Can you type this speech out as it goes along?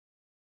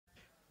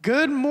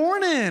Good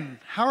morning.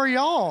 How are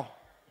y'all?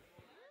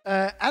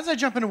 As I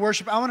jump into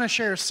worship, I want to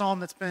share a psalm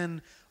that's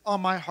been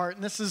on my heart,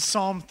 and this is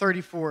Psalm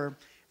 34,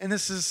 and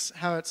this is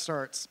how it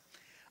starts.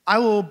 I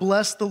will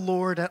bless the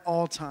Lord at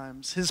all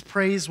times. His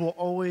praise will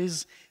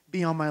always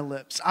be on my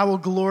lips. I will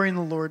glory in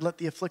the Lord. Let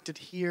the afflicted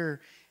hear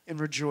and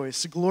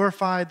rejoice.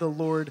 Glorify the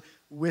Lord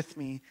with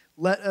me.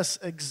 Let us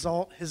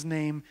exalt his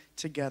name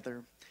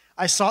together.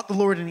 I sought the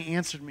Lord, and he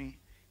answered me.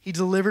 He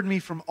delivered me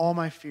from all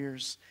my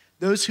fears.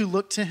 Those who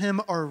look to him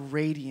are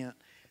radiant.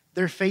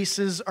 Their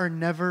faces are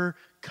never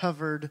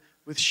covered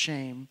with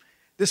shame.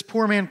 This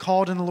poor man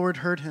called, and the Lord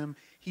heard him.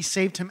 He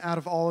saved him out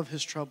of all of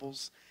his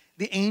troubles.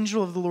 The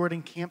angel of the Lord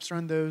encamps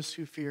around those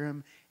who fear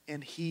him,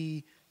 and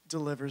he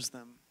delivers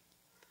them.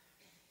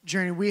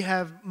 Journey, we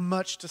have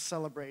much to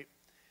celebrate.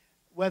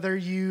 Whether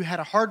you had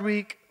a hard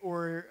week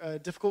or a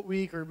difficult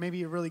week or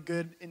maybe a really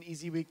good and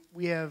easy week,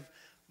 we have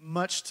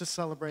much to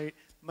celebrate,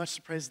 much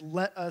to praise.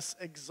 Let us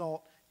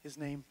exalt his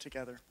name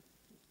together.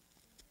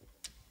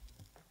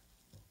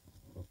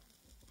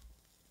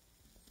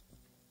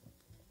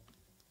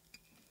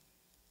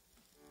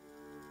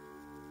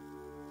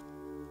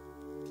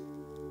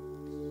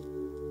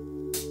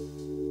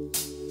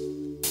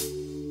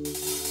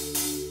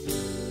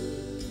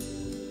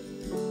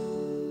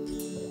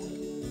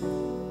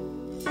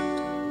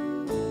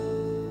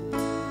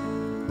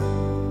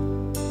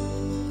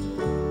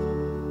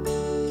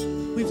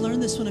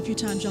 This one a few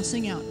times. Y'all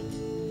sing out.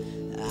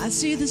 I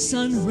see the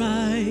sun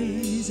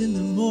rise in the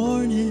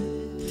morning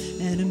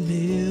and a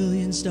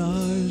million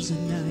stars at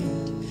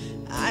night.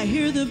 I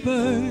hear the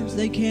birds,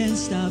 they can't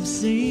stop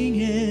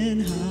singing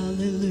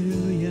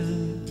hallelujah.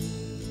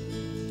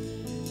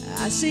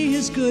 I see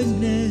his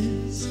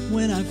goodness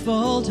when I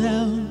fall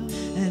down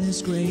and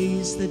his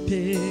grace that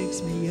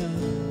picks me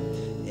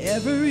up.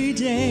 Every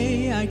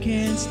day I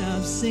can't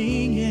stop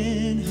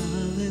singing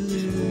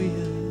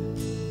hallelujah.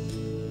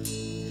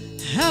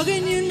 How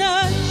can you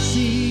not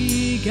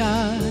see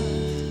God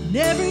in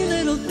every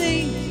little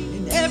thing,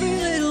 in every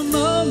little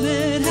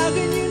moment? How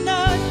can you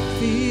not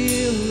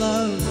feel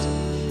loved?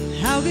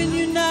 How can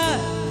you not?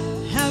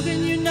 How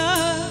can you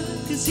not?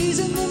 'Cause he's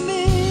in the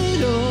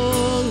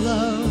middle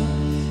of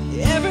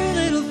every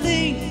little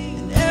thing,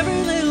 in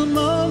every little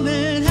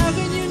moment. How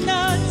can you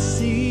not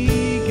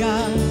see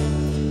God?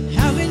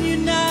 How can you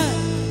not?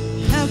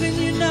 How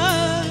can you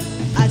not?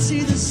 I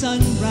see the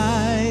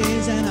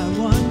sunrise and I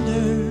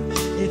wonder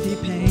if he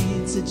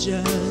paints it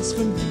just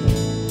for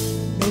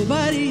me.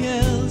 Nobody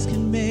else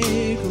can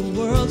make a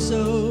world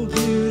so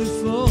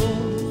beautiful.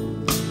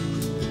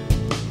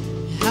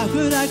 How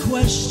could I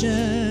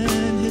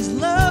question his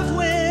love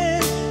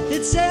when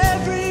it's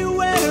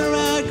everywhere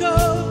I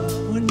go?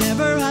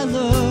 Whenever I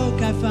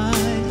look, I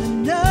find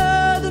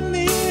another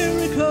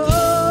miracle.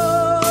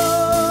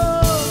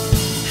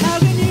 How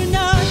can you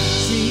not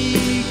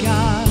see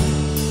God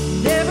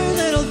in every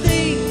little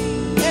thing,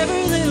 in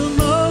every little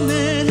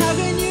moment? How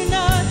can you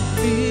not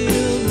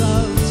feel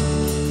loved?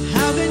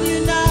 How can you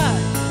not?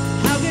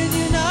 How can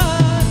you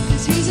not?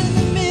 'Cause he's in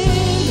the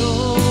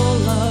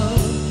middle of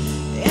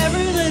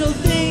every little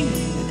thing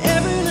and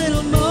every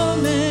little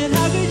moment.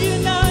 How could you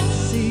not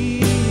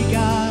see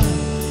God?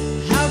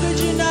 How could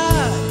you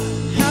not?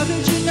 How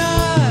could you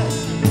not?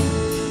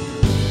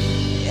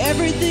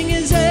 Everything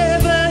is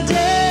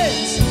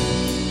evidence,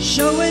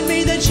 showing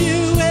me that you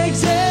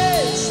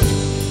exist.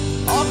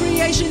 All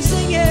creation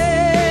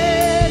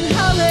singing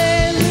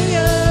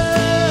hallelujah.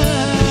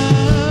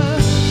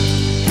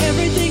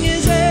 Everything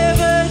is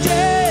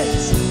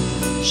evidence,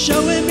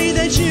 showing me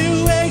that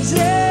you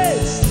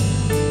exist.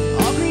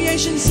 All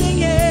creation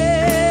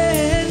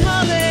singing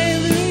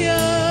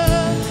hallelujah.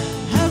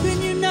 How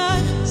can you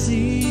not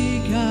see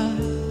God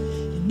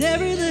in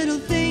every little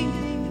thing,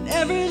 in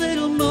every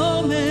little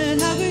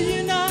moment? How could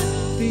you not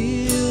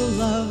feel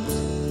loved?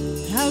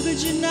 How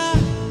could you not?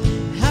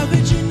 How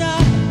could you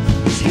not?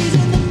 'Cause he's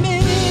in the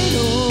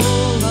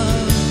middle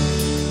of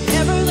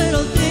every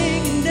little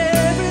thing and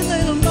every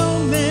little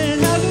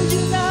moment. How could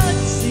you not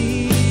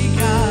see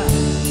God?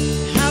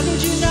 How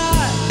could you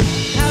not?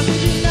 How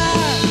could you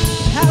not?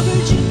 How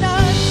could you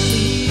not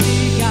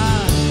see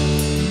God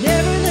in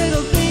every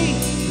little thing,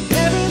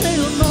 every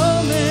little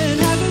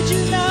moment? How could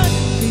you not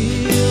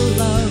feel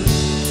love?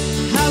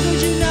 How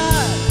could you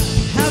not?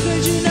 How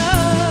could you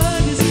not?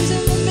 'Cause he's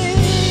in the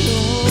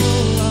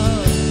middle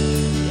of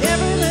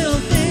every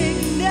little thing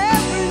and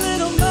every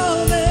little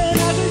moment.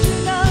 How could you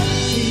not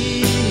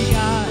see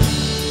God?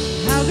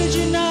 How could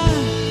you not?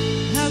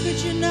 How could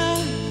you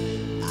not?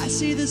 I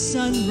see the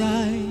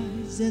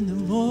sunrise in the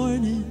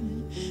morning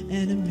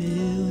and a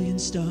million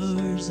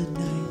stars at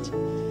night.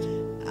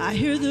 I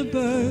hear the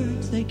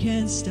birds, they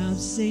can't stop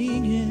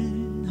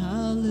singing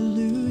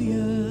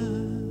hallelujah.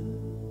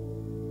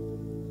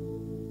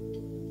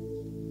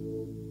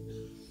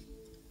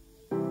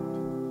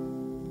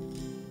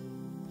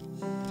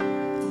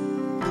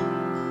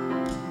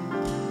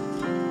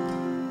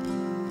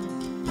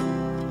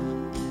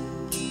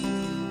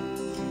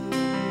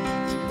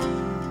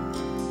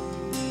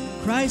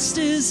 Christ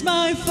is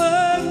my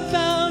firm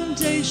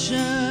foundation,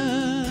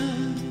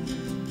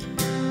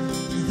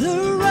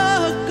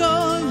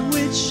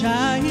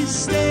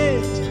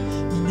 stead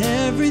when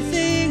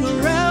everything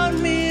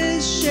around me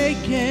is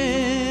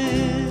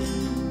shaking.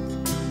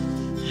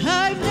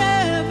 I've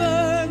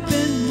never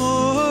been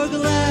more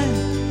glad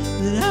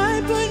that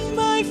I put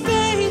my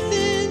faith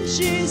in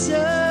Jesus,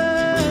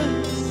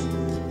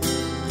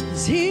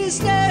 'cause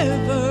He's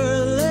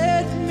never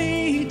let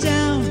me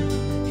down.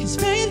 He's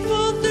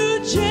faithful through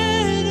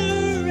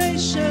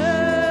generations.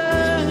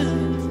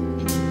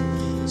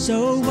 So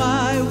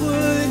why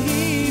would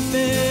He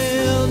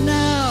fail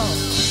now?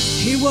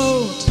 He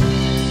won't.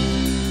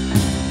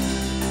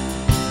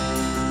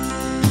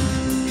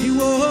 He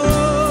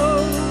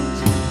won't.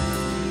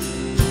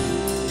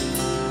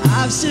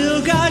 I've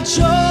still got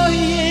joy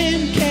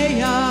in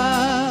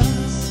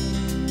chaos.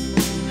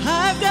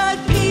 I've got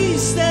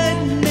peace that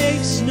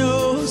makes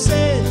no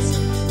sense.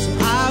 So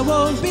I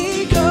won't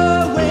be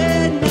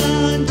going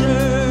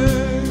under.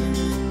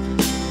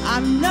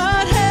 I'm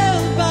not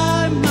held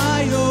by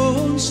my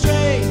own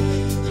strength,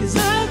 'cause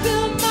I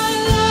built my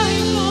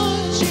life on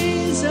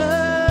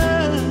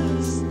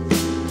Jesus.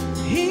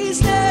 He's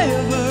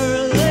never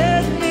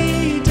let me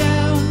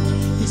down.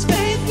 He's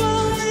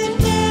faithful in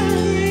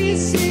every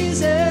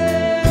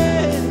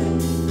season.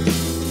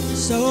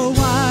 So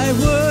why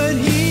would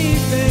He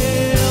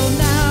fail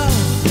now?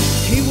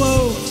 He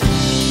won't.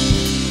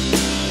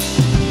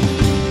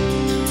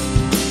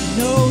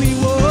 No, He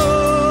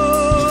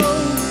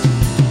won't.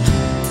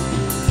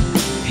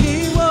 He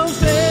won't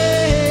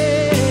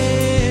fail.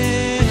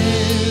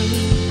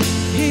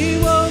 He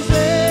won't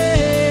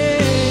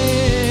fail.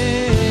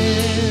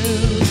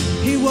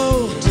 He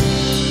won't.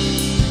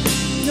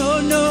 No,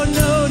 no,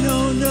 no, no,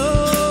 no.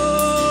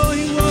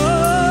 He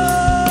won't.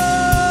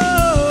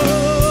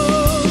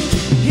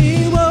 He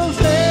won't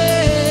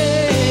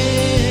fail.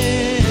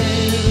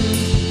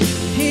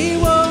 He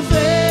won't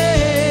fail.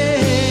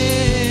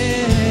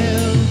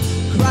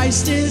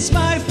 Christ is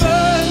my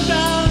firm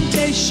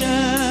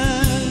foundation,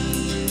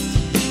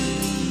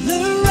 the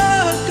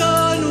rock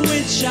on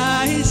which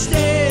I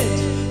stand,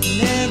 and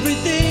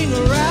everything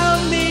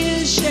around me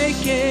is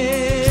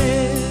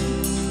shaking.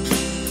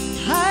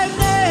 I've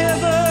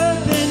never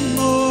been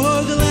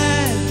more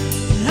glad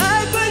that I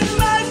put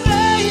my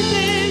faith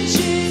in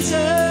Jesus,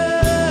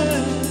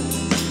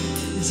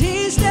 'cause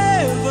He's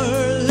never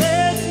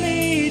let me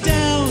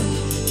down.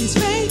 He's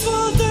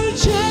faithful through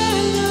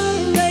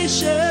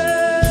generations.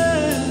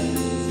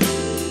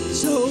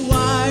 So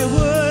why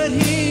would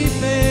He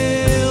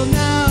fail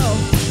now?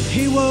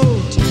 He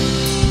won't.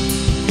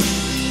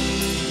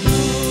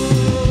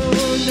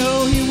 No,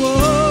 He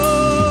won't.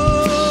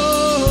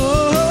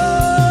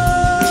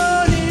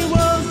 He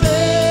won't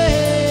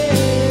fail.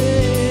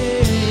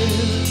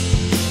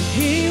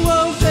 He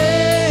won't fail.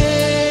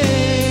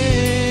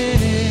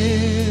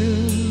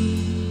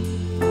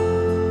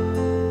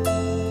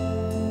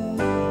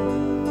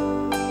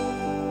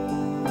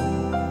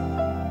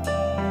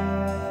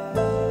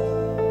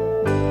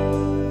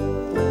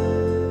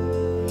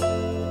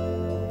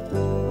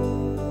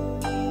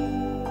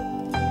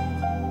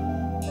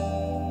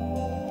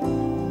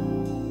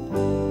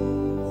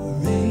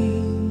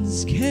 Rains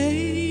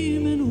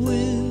came and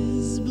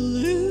winds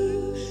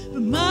blew,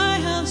 but my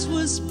house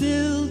was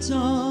built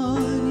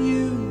on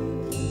You,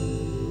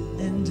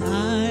 and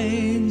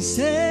I'm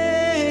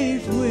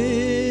safe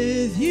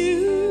with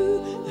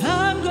You.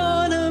 I'm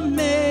gonna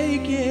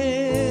make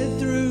it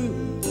through.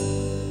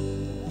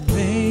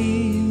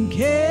 Rain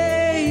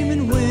came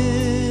and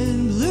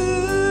wind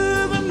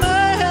blew, but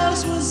my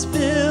house was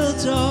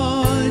built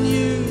on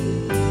You,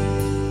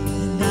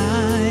 and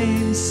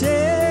I'm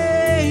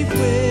safe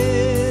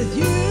with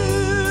You.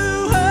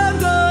 I'm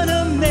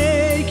gonna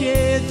make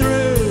it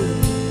through.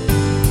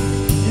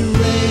 And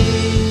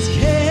rains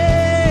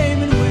came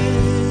and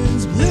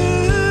winds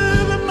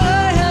blew, but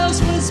my house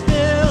was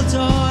built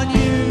on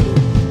You,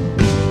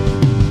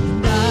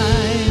 and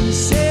I'm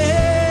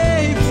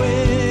safe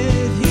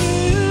with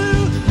You.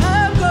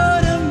 I'm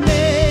gonna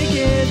make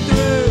it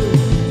through.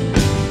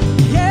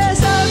 Yes,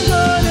 I'm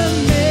gonna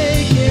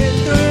make it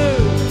through,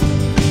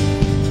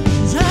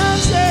 'cause I'm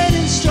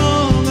standing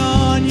strong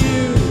on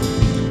You.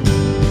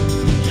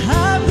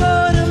 I'm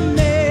gonna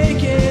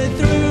make it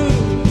through,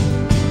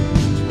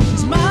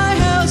 'cause my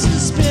house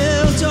is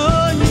built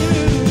on You.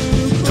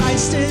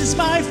 Christ is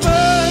my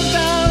firm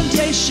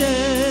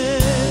foundation,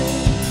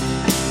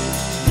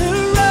 the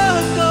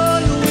rock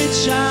on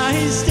which I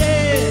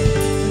stand,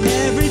 and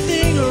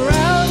everything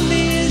around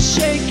me is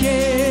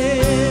shaking.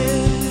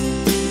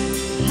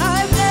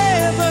 I've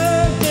never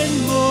been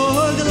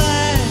more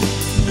glad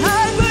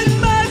I put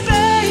my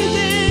faith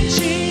in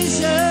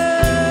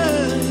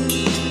Jesus.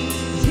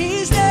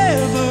 He's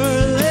never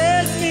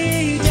let me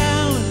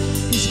down.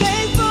 He's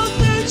faithful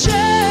through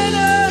generations.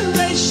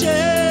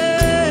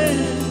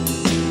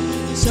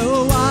 So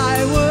why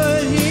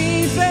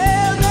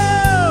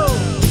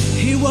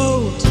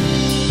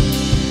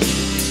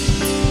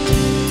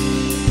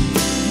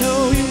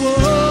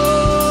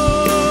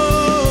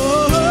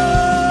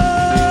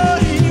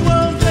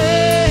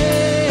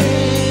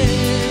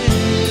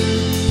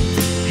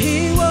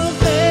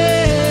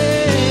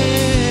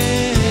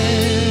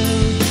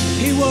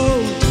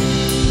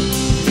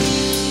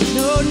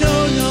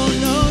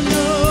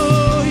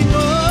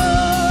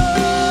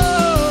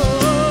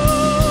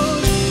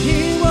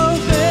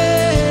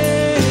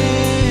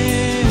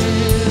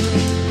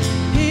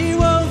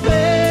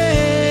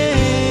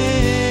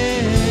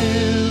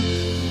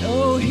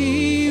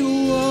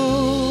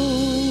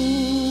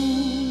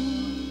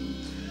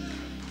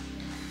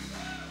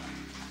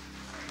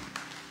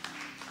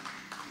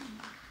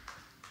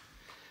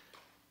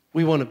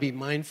We want to be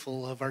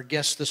mindful of our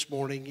guests this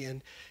morning,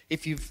 and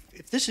if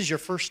this is your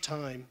first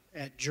time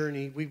at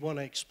Journey, we want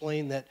to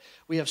explain that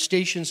we have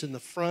stations in the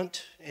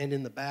front and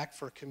in the back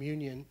for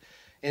communion,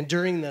 and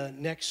during the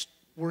next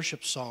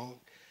worship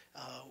song,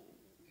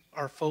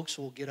 our folks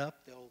will get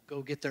up, they'll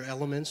go get their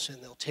elements,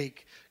 and they'll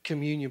take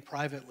communion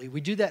privately.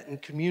 We do that in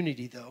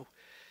community, though.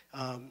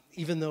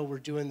 Even though we're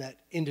doing that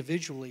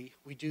individually,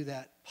 we do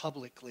that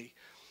publicly.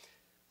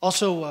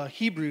 Also,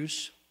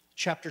 Hebrews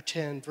chapter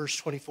 10, verse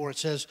 24, it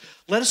says,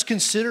 "Let us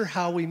consider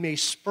how we may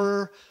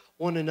spur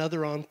one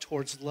another on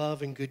towards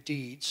love and good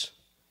deeds,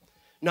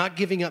 not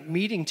giving up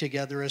meeting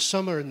together as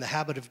some are in the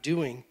habit of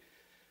doing,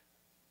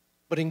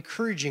 but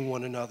encouraging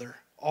one another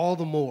all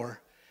the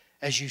more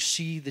as you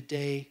see the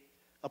day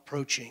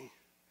approaching."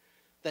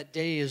 That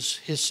day is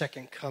his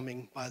second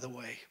coming, by the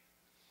way.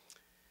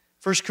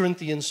 1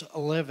 Corinthians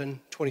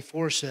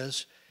 11:24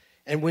 says,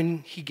 "And when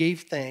he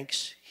gave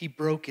thanks, he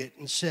broke it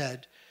and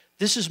said,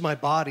 'This is my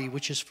body,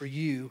 which is for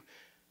you.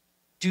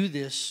 Do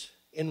this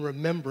in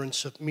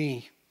remembrance of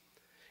me.'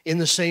 In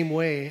the same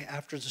way,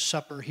 after the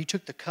supper, he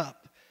took the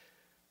cup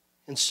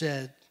and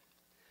said,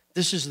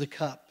 'This is the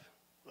cup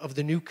of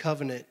the new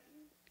covenant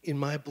in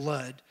my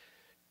blood.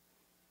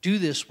 Do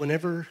this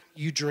whenever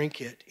you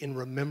drink it in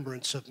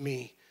remembrance of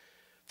me.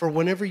 For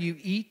whenever you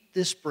eat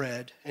this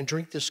bread and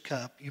drink this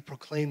cup, you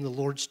proclaim the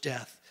Lord's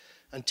death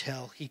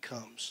until he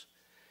comes.'"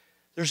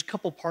 There's a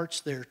couple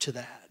parts there to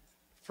that.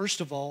 First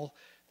of all,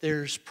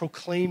 there's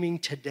proclaiming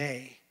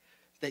today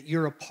that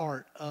you're a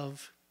part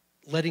of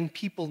letting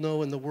people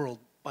know in the world.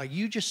 By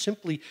you just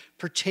simply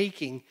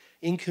partaking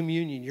in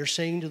communion, you're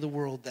saying to the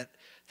world that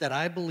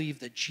I believe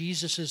that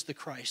Jesus is the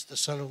Christ, the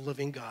Son of the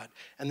living God,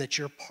 and that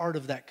you're part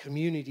of that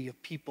community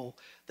of people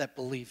that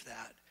believe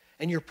that.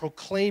 And you're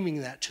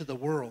proclaiming that to the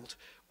world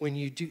when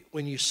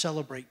you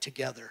celebrate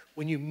together,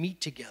 when you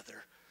meet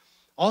together.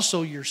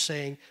 Also, you're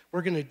saying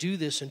we're going to do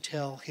this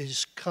until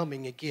his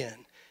coming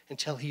again,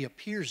 until he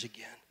appears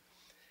again.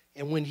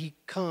 And when he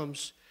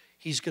comes,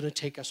 he's going to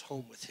take us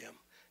home with him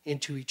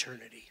into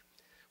eternity.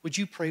 Would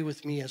you pray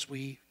with me as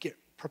we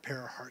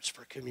prepare our hearts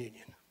for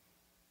communion?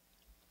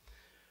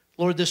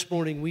 Lord, this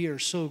morning we are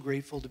so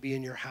grateful to be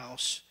in your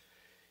house.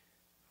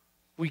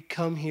 We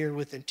come here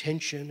with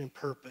intention and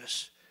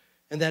purpose,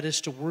 and that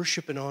is to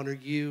worship and honor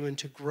you and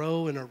to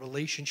grow in our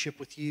relationship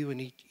with you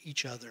and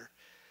each other.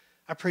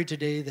 I pray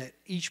today that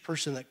each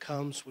person that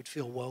comes would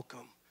feel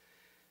welcome,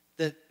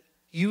 that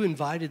you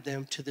invited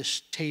them to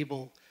this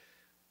table,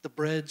 the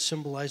bread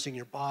symbolizing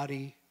your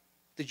body,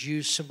 the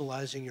juice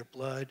symbolizing your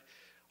blood.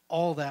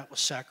 All that was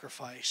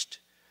sacrificed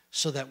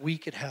so that we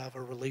could have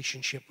a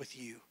relationship with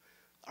you.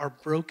 Our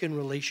broken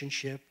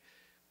relationship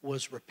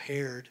was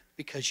repaired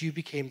because you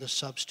became the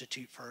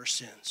substitute for our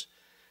sins.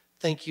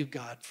 Thank you,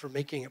 God, for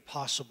making it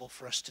possible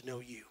for us to know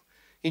you.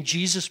 In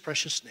Jesus'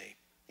 precious name,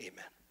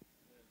 amen.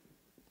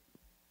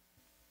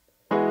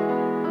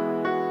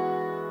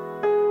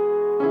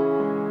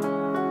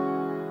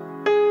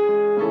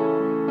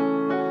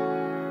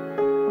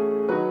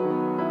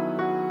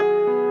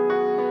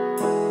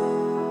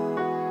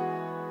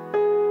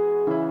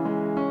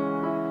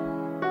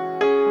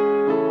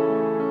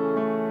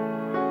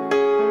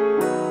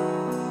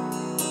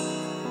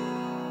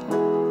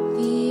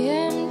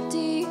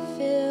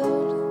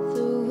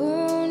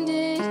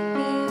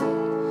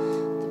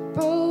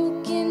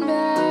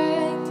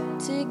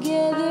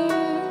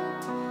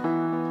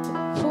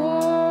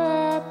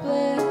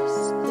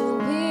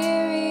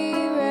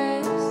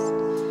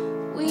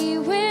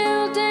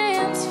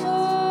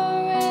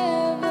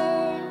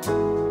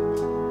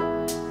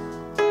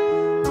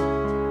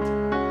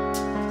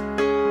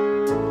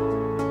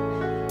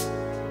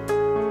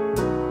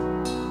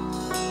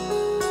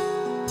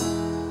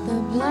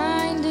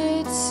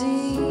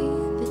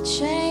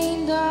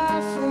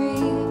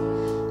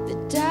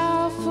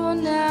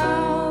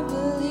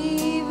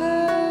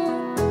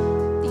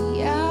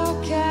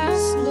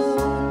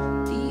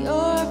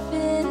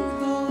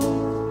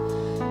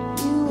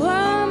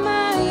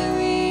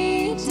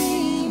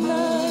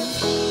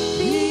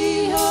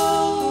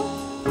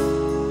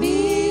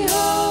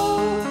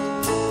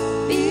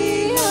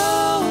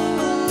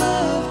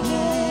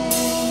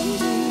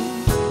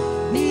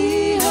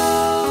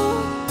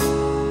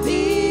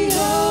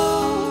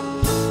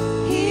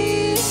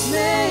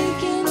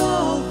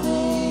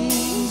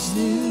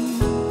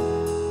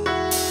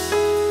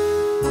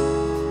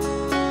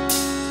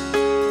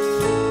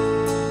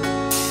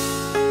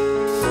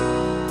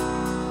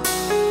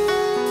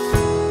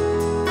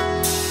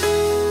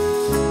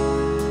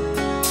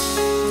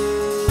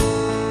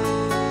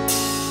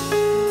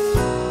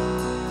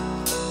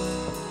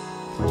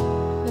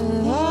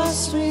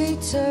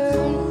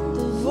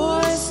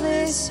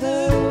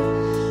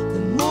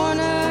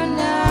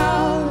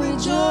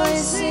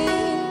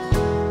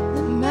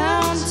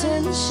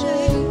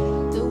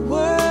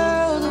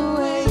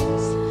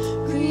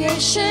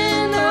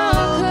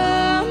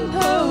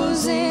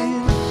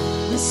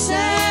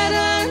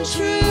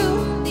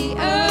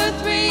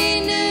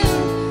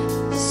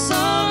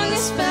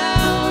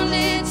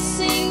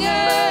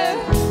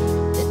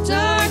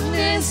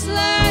 Darkness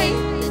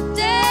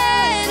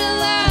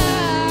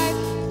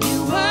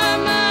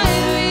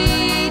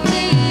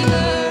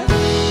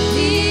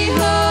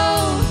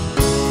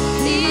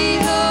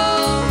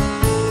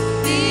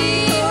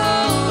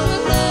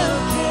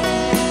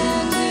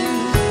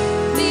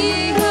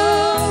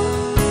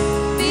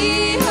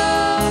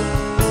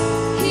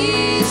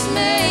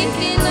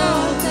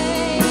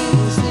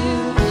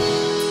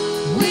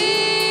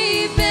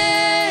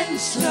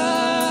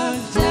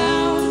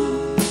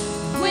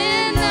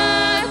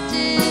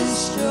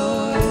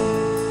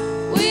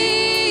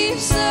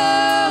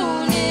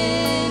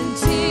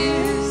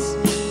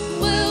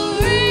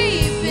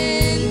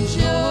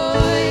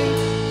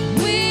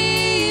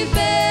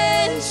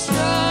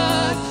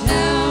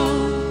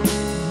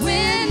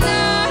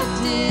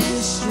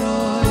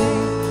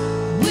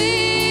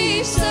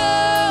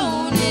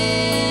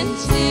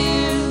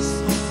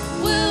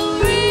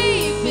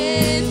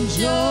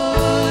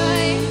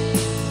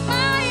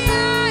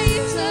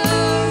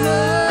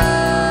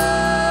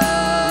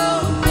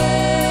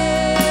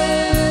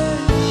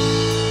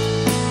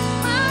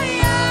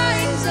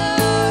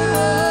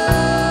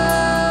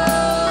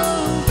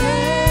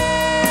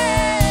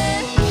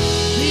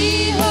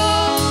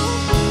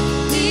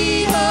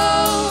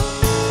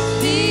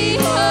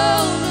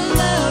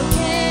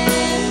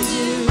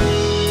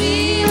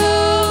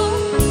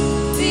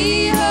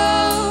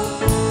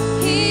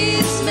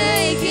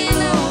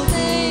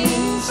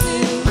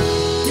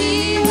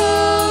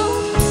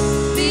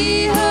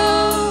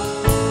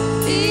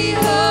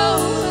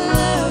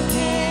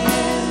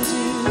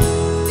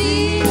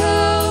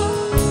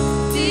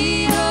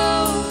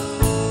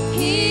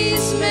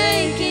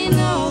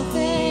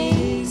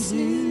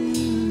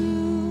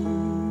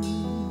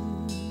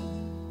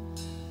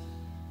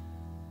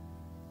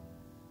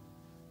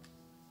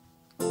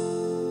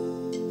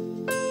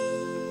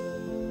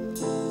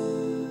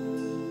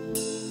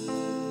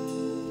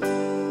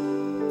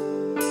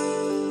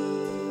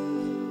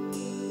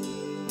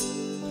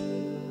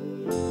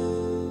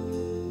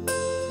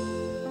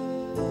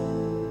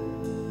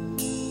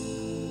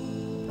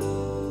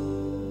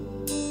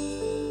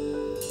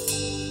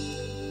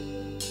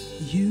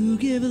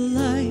give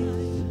life.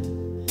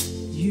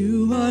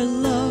 You are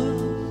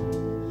love.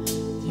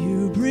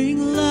 You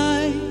bring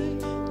light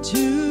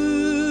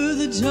to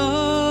the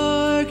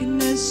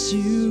darkness.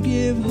 You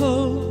give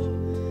hope.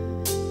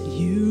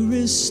 You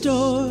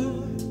restore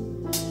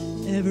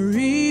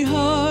every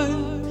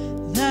heart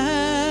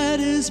that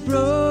is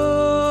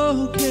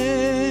broken.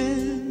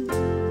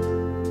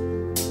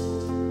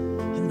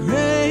 And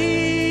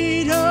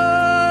great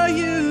are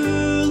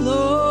you,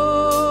 Lord.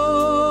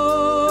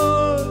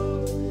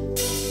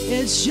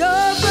 It's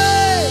your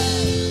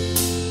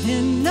breath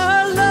in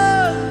our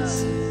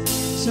lungs,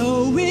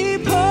 so we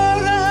pour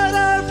out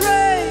our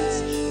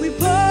praise. We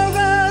pour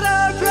out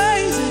our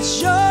praise.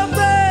 It's your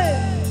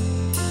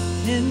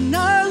breath in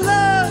our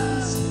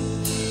lungs,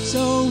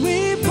 so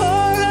we pour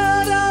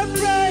out our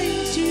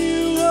praise to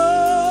you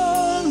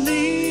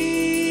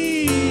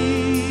only.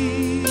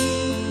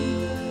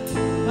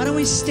 Why don't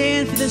we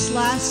stand for this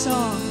last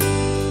song?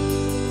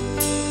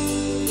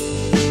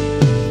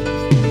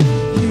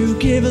 You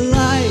give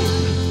life.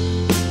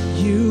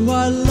 You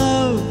are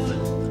love.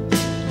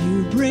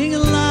 You bring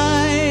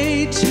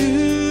light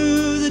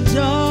to the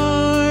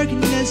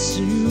darkness.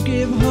 You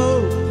give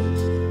hope.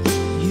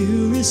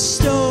 You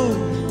restore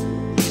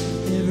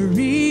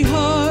every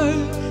heart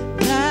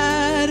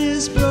that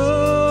is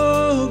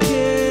broken.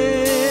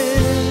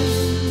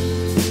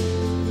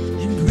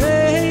 And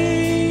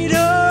great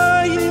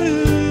are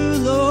you,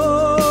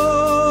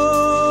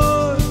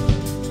 Lord.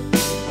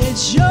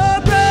 It's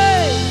your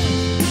breath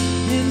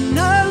in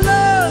our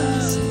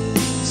lungs,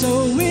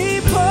 so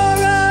we pour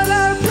out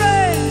our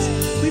praise.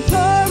 We pour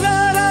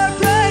out our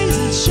praise.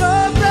 It's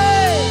your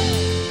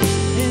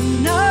breath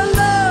in our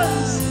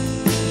lungs,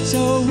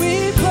 so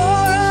we pour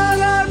out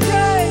our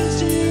praise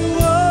to you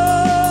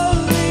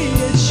only.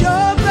 It's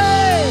your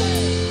breath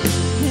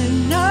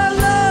in our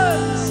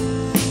lungs,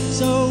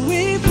 so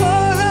we pour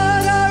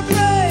out our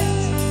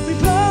praise. We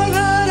pour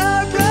out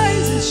our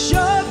praise. It's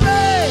your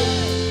breath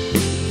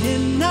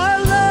in our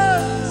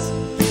lungs,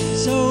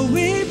 so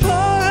we pour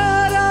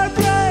out our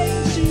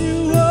praise to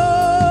you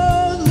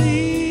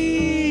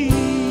only.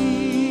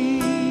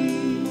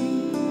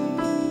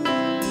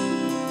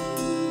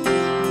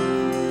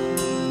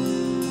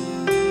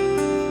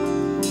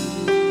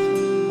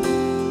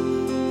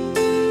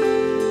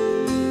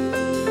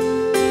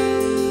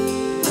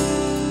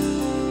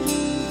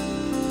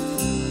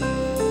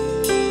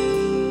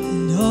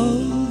 And all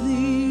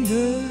the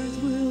earth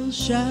will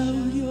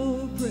shout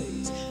your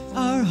praise.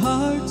 Our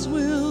hearts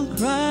will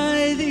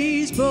cry,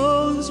 these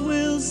bones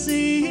will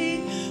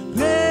sing.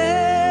 Great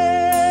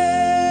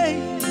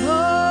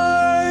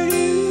are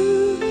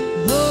you,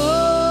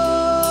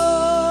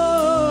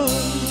 Lord.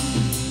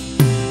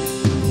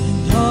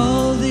 And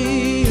all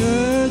the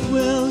earth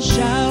will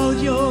shout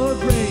your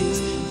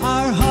praise.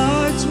 Our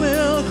hearts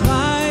will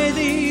cry,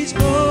 these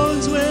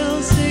bones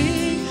will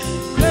sing.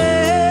 Great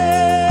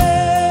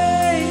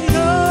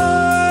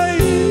are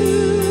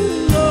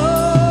you, Lord.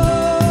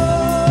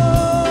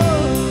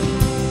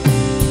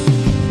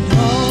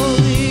 All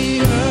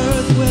the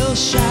earth will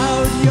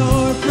shout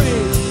your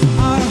praise.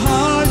 Our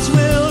hearts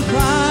will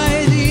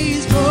cry,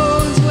 these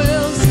bones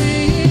will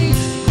sing.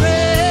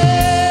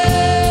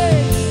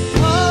 Great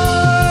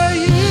are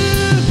you,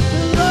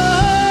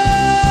 Lord.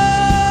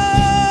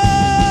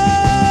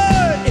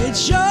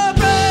 It's your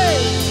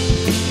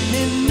breath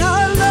in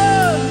our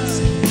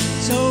lungs,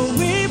 so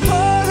we pour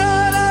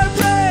out our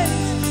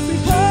praise. We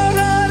pour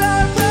out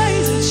our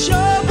praise. It's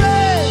your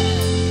breath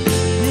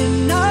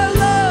in our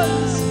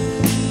lungs,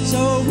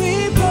 so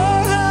we pour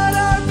out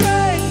our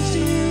praise to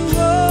you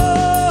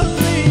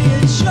only.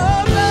 It's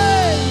your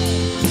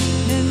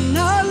breath in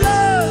our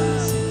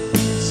lungs,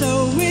 so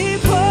we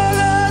pour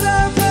out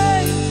our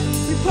praise.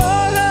 We pour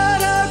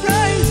out our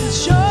praise.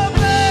 It's your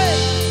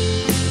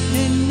breath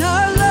in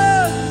our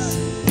lungs,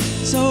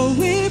 so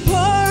we pour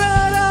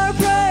out our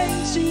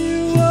praise to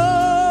you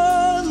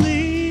only.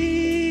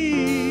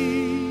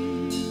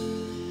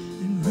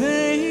 And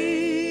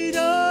great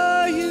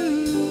are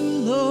you,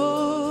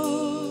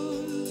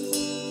 Lord.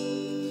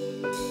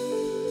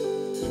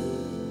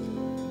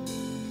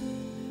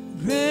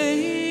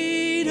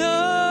 Great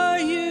are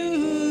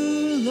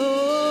you,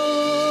 Lord.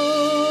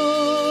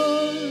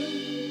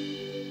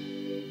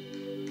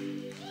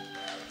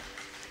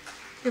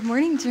 Good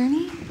morning,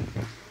 Journey.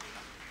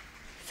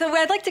 So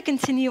I'd like to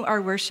continue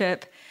our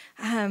worship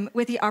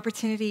with the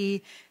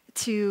opportunity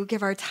to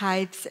give our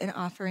tithes and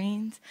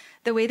offerings.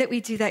 The way that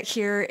we do that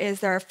here is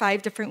there are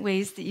 5 different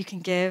ways that you can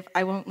give.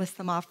 I won't list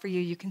them off for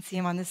you. You can see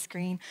them on the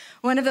screen.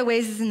 One of the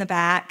ways is in the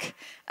back,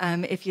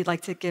 if you'd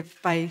like to give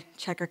by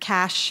check or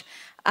cash.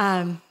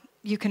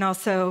 You can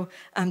also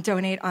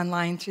donate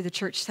online through the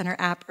Church Center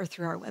app or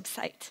through our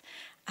website.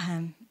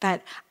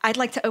 But I'd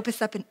like to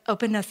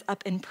open us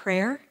up in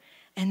prayer,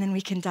 and then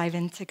we can dive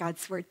into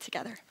God's word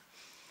together.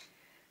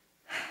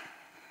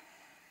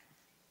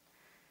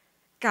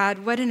 God,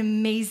 what an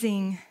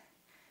amazing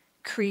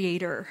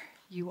creator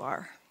you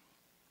are.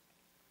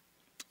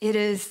 It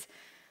is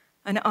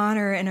an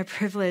honor and a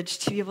privilege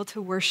to be able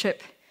to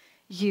worship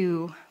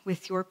you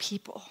with your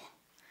people.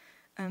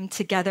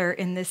 together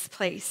in this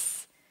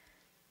place.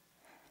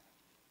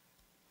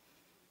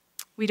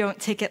 We don't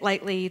take it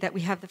lightly that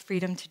we have the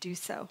freedom to do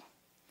so.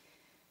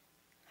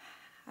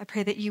 I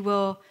pray that you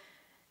will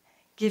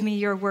give me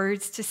your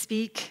words to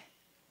speak,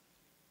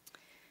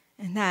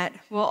 and that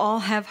we'll all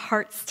have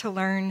hearts to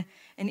learn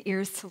and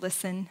ears to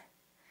listen,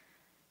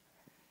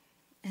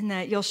 and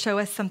that you'll show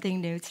us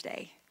something new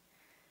today.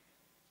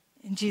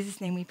 In Jesus'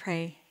 name we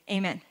pray,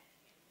 amen.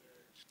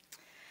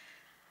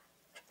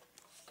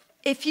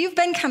 If you've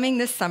been coming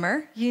this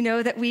summer, you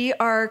know that we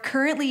are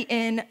currently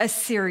in a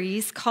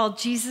series called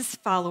Jesus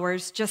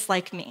Followers Just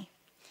Like Me.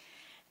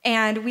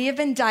 And we have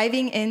been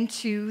diving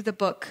into the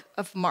book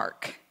of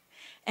Mark.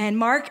 And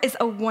Mark is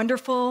a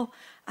wonderful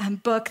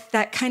book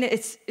that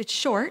it's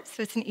short,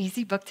 so it's an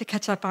easy book to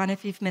catch up on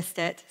if you've missed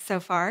it so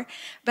far.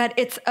 But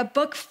it's a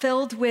book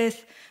filled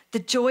with the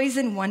joys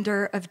and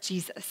wonder of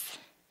Jesus.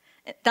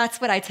 That's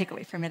what I take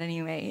away from it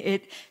anyway.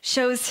 It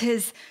shows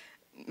his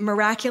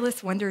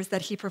miraculous wonders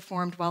that he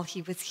performed while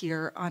he was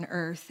here on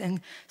earth.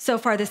 And so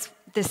far this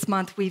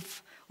month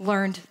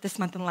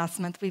and last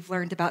month, we've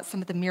learned about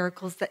some of the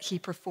miracles that he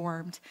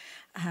performed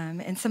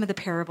and some of the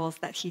parables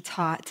that he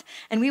taught.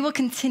 And we will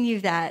continue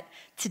that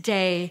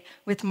today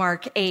with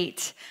Mark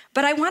 8.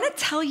 But I want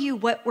to tell you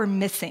what we're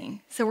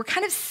missing. So we're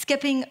kind of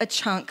skipping a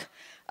chunk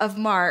of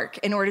Mark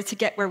in order to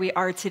get where we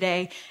are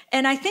today.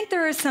 And I think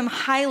there are some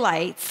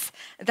highlights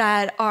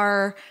that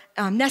are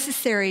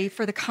necessary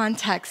for the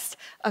context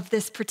of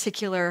this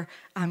particular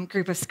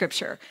group of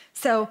scripture.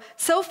 So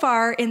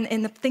far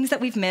in the things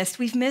that we've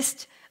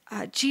missed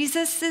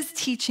Jesus'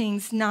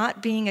 teachings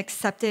not being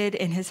accepted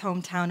in his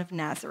hometown of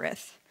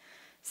Nazareth.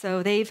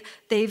 So they've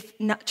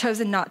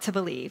chosen not to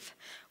believe.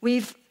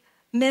 We've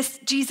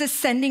missed Jesus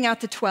sending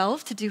out the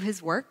 12 to do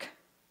his work.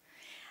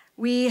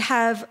 We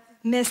have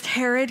missed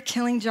Herod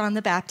killing John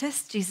the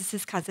Baptist,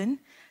 Jesus' cousin.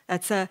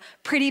 That's a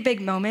pretty big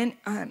moment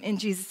in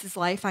Jesus'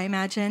 life, I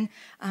imagine,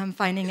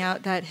 finding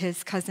out that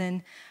his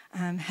cousin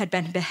had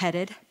been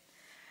beheaded.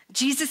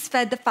 Jesus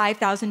fed the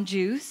 5,000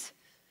 Jews.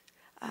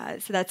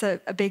 So that's a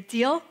big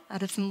deal.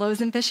 Out of some loaves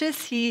and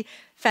fishes, he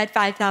fed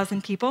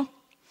 5,000 people.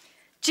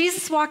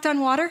 Jesus walked on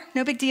water,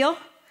 no big deal.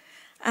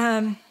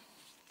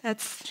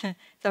 It's a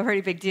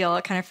pretty big deal.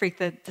 It kind of freaked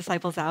the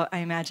disciples out, I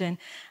imagine,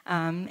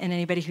 and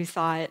anybody who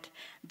saw it.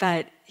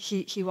 But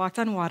he walked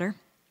on water.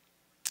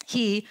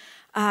 He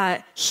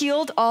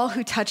healed all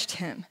who touched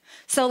him.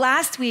 So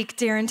last week,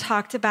 Darren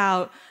talked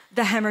about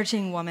the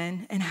hemorrhaging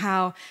woman and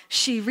how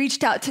she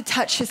reached out to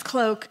touch his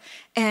cloak,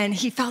 and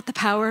he felt the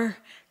power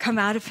come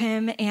out of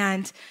him,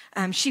 and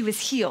she was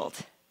healed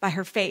by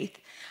her faith.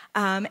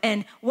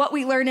 And what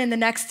we learn in the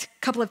next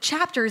couple of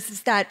chapters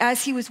is that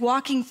as he was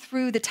walking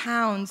through the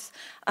towns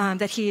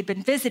that he had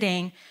been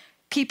visiting,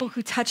 people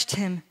who touched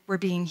him were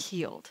being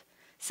healed.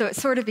 So it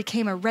sort of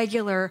became a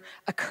regular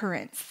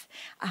occurrence,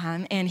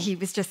 and he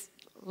was just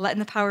letting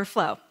the power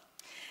flow.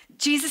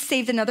 Jesus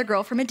saved another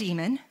girl from a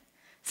demon.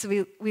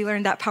 So we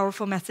learned that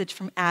powerful message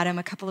from Adam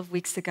a couple of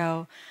weeks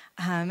ago,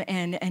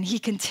 and he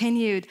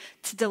continued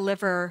to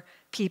deliver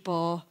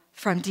people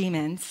from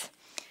demons.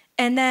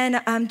 And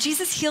then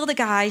Jesus healed a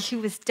guy who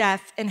was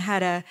deaf and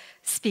had a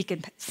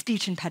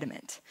speech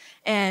impediment.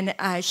 And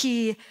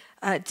he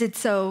did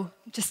so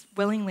just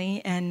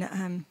willingly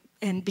and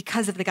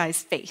because of the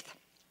guy's faith.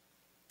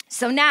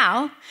 So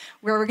now,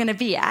 where we're going to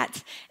be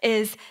at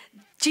is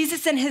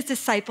Jesus and his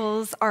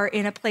disciples are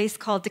in a place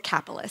called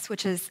Decapolis,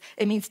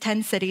 it means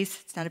 10 cities.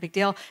 It's not a big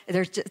deal.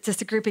 There's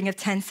just a grouping of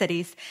 10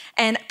 cities.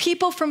 And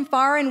people from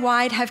far and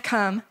wide have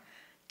come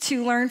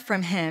to learn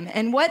from him.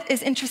 And what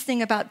is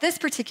interesting about this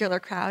particular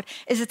crowd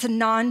is it's a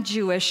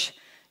non-Jewish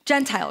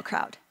Gentile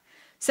crowd.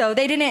 So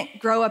they didn't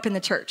grow up in the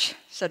church,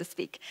 so to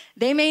speak.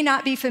 They may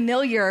not be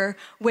familiar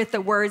with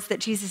the words that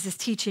Jesus is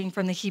teaching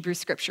from the Hebrew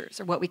scriptures,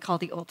 or what we call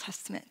the Old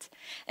Testament.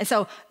 And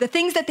so the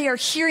things that they are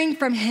hearing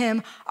from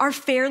him are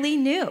fairly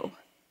new.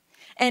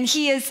 And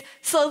he is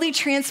slowly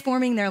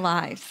transforming their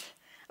lives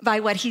by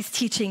what he's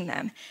teaching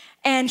them.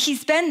 And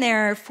he's been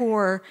there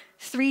for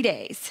 3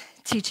 days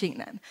teaching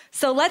them.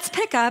 So let's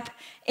pick up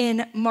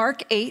in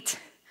Mark 8,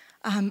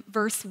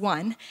 verse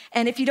 1.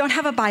 And if you don't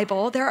have a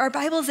Bible, there are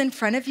Bibles in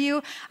front of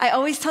you. I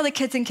always tell the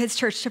kids in kids'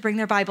 church to bring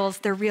their Bibles.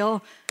 They're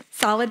real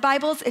solid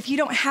Bibles. If you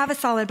don't have a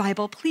solid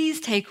Bible,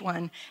 please take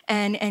one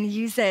and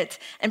use it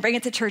and bring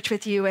it to church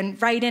with you and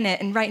write in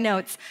it and write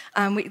notes.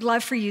 We'd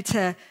love for you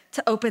to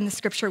open the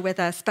scripture with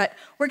us. But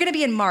we're going to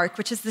be in Mark,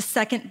 which is the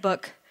second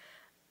book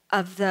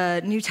of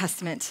the New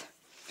Testament.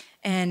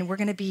 And we're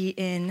going to be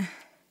in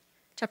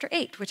chapter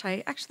 8, which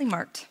I actually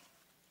marked.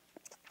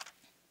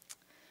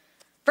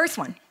 Verse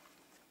 1.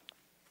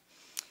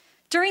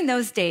 During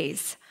those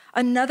days,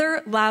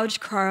 another large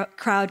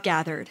crowd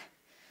gathered.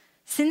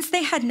 Since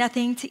they had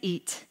nothing to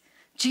eat,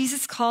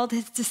 Jesus called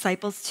his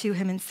disciples to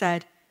him and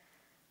said,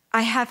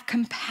 "I have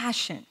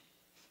compassion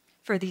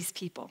for these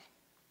people.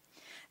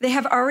 They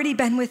have already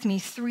been with me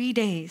 3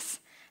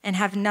 days and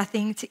have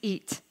nothing to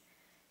eat.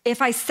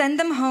 If I send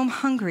them home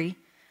hungry,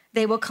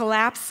 they will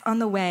collapse on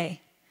the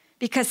way,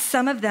 because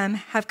some of them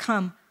have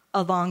come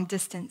a long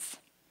distance."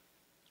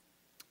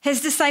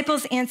 His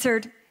disciples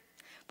answered,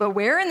 "But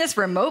where in this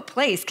remote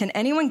place can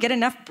anyone get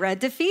enough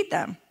bread to feed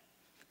them?"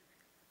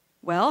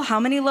 "Well, how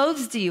many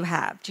loaves do you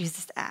have?"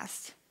 Jesus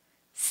asked.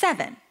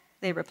 7,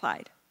 they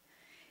replied.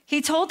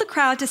 He told the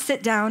crowd to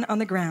sit down on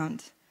the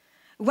ground.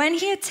 When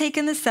he had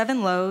taken the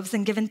 7 loaves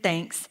and given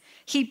thanks,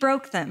 he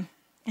broke them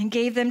and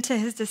gave them to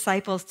his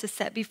disciples to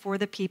set before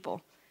the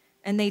people,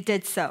 and they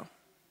did so.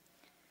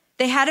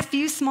 They had a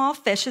few small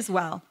fish as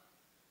well.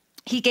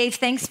 He gave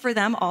thanks for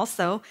them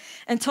also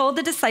and told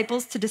the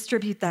disciples to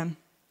distribute them.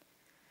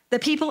 The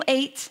people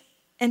ate,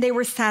 and they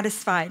were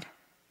satisfied.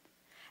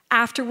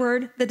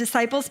 Afterward, the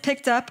disciples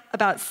picked up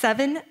about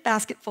 7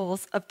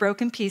 basketfuls of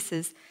broken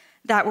pieces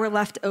that were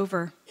left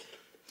over.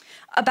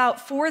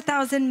 About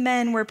 4,000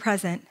 men were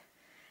present,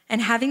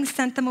 and having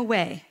sent them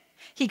away,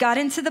 he got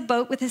into the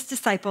boat with his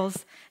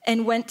disciples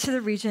and went to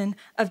the region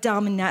of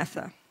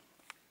Dalmanutha.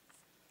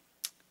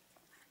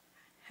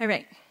 All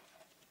right,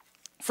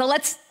 so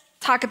let's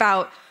talk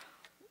about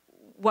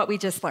what we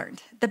just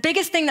learned. The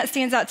biggest thing that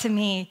stands out to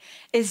me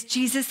is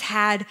Jesus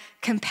had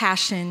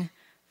compassion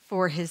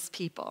for his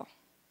people.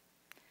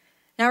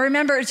 Now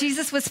remember,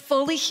 Jesus was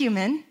fully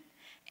human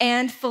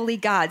and fully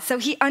God, so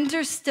he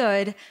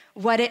understood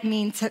what it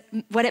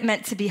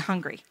meant to be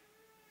hungry.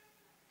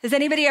 Has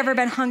anybody ever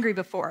been hungry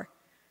before?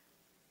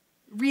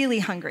 Really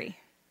hungry?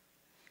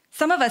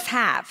 Some of us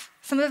have.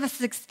 Some of us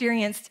have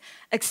experienced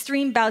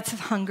extreme bouts of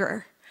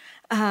hunger.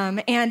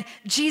 And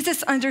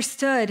Jesus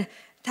understood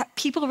that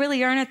people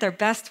really aren't at their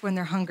best when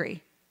they're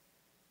hungry.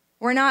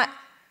 We're not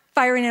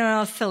firing on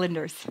all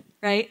cylinders,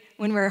 right?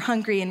 When we're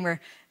hungry and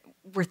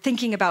we're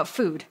thinking about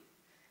food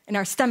and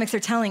our stomachs are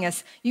telling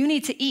us, you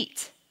need to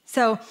eat.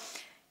 So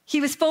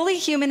he was fully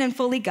human and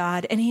fully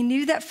God, and he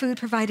knew that food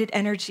provided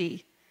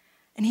energy.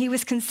 And he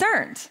was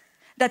concerned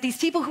that these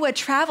people who had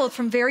traveled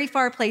from very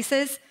far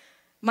places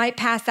might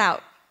pass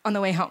out on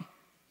the way home.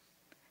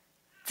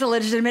 It's a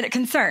legitimate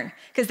concern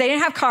because they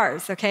didn't have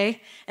cars,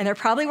 okay? And there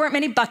probably weren't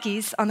many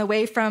Buc-ee's on the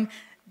way from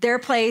their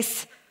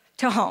place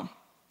to home,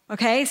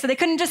 okay? So they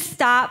couldn't just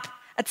stop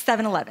at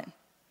 7-Eleven.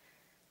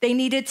 They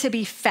needed to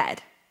be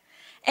fed.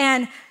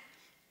 And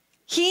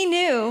he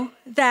knew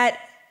that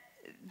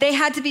they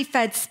had to be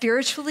fed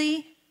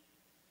spiritually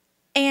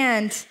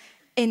and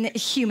in a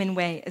human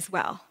way as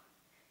well.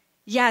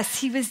 Yes,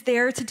 he was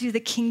there to do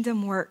the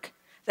kingdom work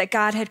that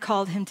God had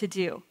called him to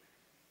do.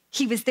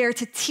 He was there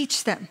to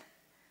teach them,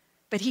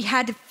 but he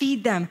had to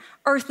feed them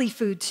earthly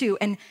food too,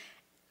 and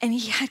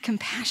he had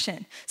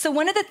compassion. So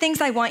one of the things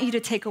I want you to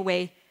take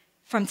away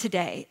from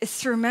today is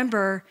to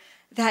remember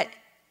that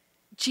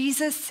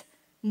Jesus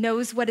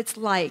knows what it's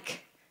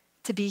like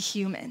to be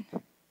human.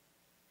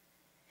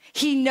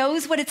 He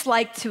knows what it's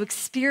like to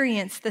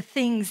experience the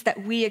things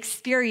that we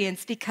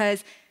experience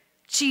because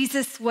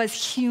Jesus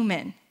was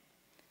human.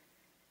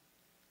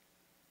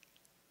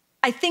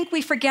 I think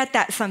we forget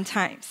that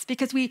sometimes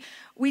because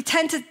we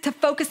tend to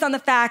focus on the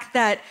fact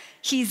that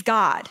he's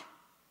God.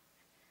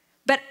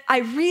 But I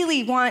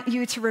really want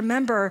you to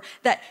remember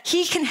that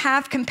he can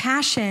have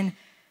compassion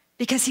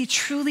because he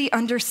truly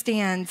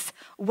understands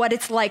what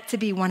it's like to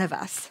be one of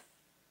us.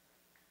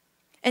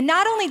 And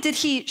not only did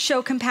he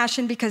show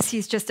compassion because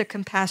he's just a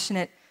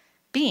compassionate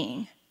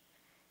being,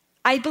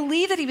 I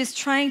believe that he was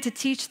trying to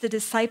teach the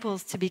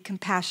disciples to be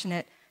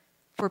compassionate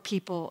for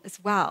people as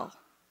well.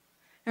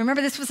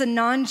 Remember, this was a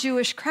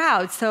non-Jewish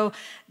crowd, so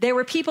there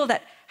were people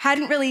that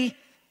hadn't really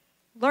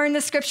learned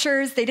the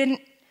scriptures.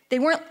 They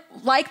weren't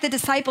like the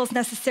disciples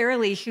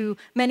necessarily, who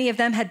many of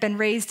them had been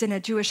raised in a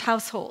Jewish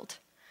household.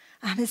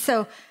 And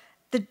so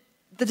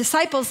the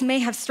disciples may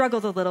have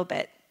struggled a little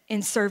bit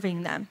in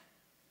serving them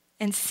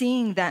and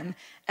seeing them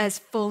as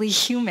fully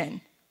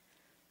human.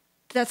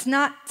 That's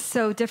not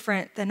so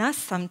different than us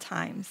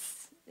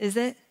sometimes, is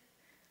it?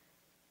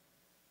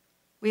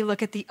 We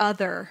look at the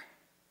other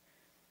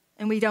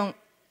and we don't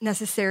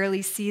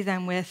necessarily see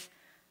them with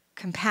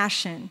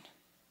compassion,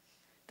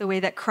 the way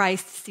that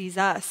Christ sees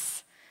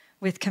us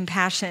with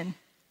compassion,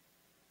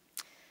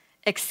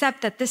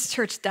 except that this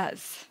church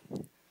does.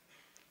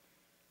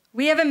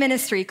 We have a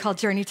ministry called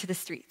Journey to the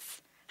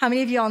Streets. How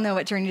many of you all know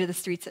what Journey to the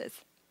Streets is?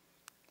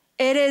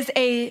 It is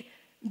a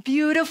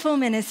beautiful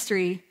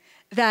ministry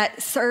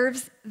that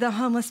serves the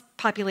homeless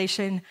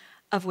population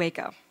of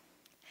Waco.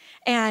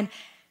 And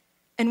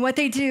what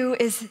they do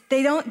is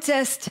they don't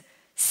just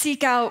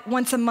seek out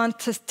once a month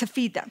to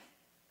feed them.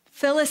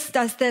 Phyllis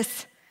does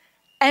this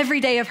every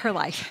day of her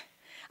life.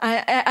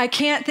 I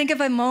can't think of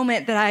a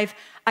moment that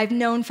I've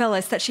known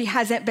Phyllis that she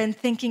hasn't been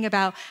thinking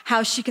about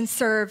how she can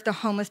serve the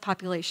homeless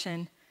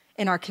population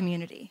in our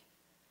community.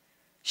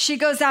 She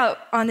goes out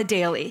on the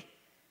daily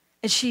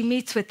and she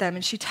meets with them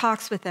and she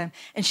talks with them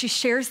and she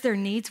shares their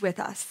needs with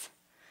us.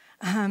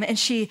 And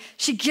she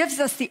gives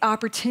us the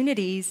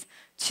opportunities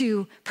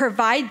to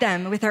provide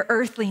them with their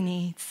earthly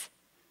needs.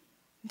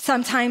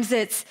 Sometimes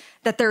it's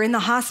that they're in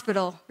the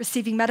hospital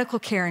receiving medical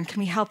care, and can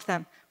we help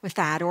them with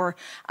that? Or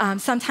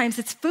sometimes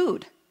it's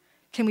food.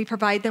 Can we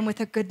provide them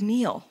with a good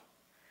meal?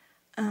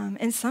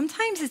 And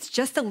sometimes it's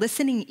just a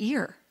listening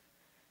ear.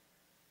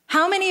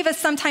 How many of us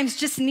sometimes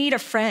just need a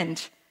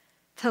friend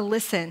to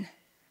listen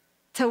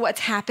to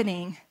what's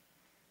happening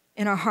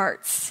in our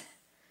hearts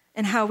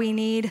and how we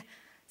need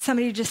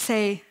somebody to just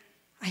say,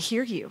 I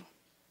hear you.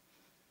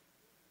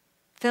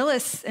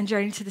 Phyllis in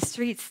Journey to the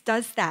Streets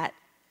does that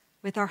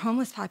with our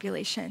homeless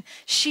population.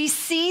 She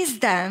sees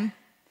them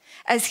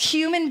as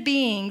human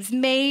beings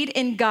made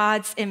in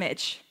God's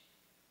image.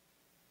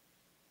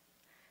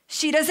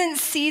 She doesn't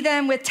see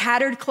them with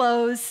tattered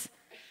clothes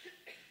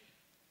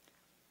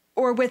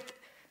or with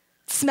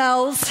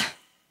smells.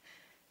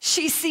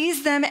 She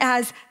sees them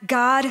as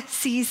God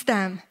sees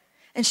them,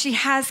 and she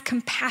has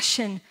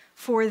compassion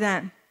for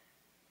them.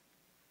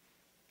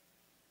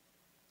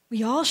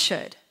 We all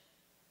should.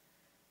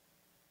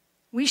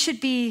 We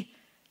should be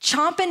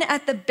chomping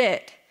at the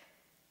bit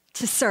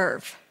to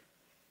serve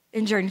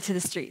in Journey to the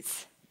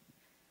Streets.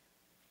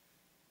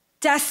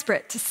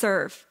 Desperate to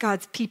serve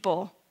God's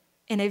people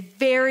in a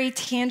very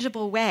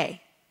tangible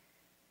way.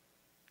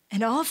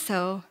 And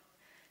also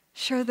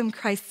show them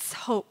Christ's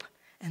hope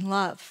and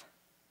love.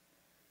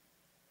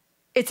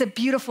 It's a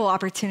beautiful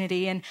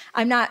opportunity, and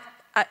I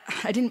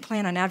didn't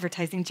plan on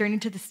advertising Journey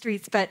to the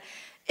Streets, but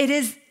it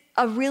is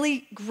a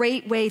really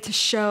great way to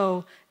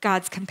show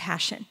God's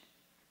compassion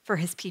for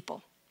his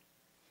people.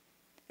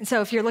 And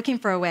so if you're looking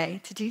for a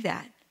way to do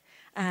that,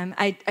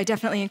 I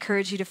definitely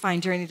encourage you to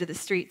find Journey to the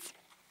Streets.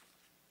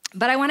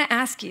 But I want to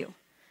ask you,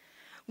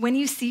 when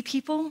you see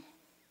people,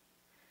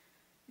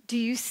 do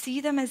you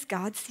see them as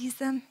God sees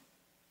them?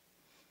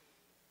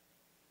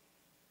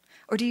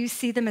 Or do you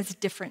see them as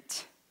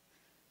different?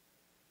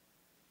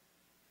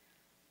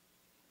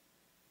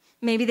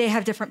 Maybe they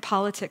have different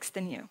politics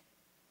than you.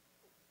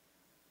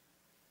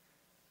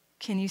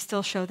 Can you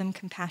still show them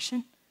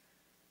compassion?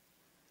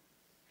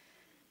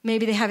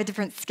 Maybe they have a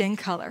different skin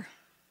color.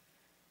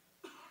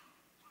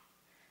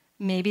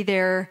 Maybe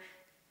they're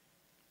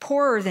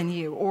poorer than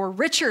you or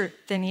richer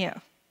than you.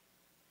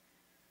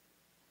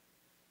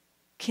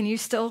 Can you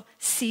still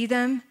see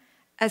them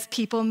as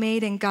people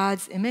made in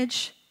God's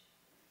image?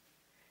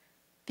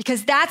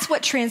 Because that's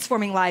what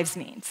transforming lives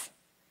means.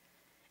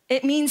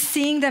 It means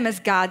seeing them as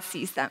God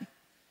sees them,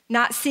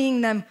 not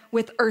seeing them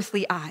with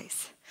earthly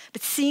eyes,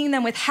 but seeing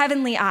them with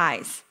heavenly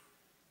eyes,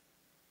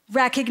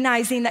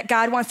 recognizing that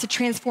God wants to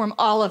transform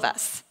all of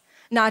us,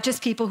 not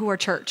just people who are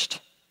churched.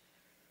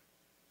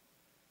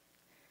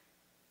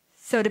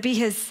 So to be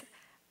his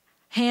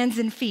hands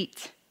and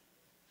feet,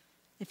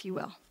 if you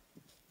will.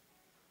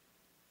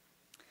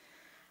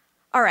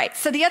 All right,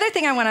 so the other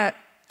thing I want to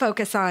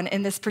focus on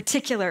in this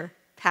particular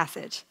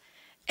passage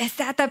is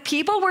that the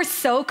people were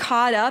so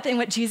caught up in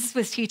what Jesus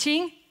was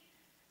teaching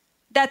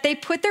that they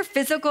put their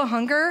physical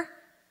hunger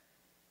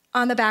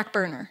on the back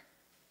burner.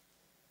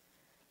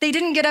 They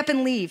didn't get up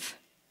and leave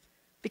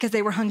because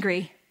they were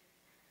hungry.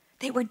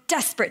 They were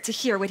desperate to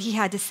hear what he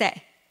had to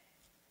say.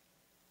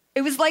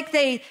 It was like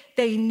they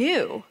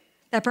knew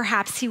that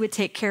perhaps he would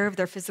take care of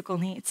their physical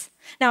needs.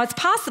 Now, it's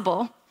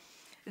possible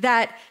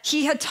that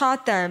he had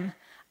taught them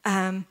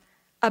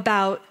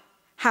about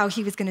how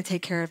he was going to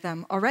take care of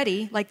them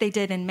already, like they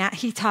did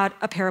he taught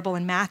a parable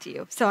in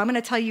Matthew. So I'm going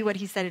to tell you what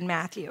he said in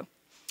Matthew.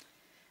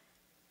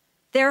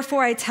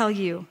 Therefore, I tell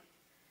you,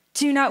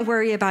 do not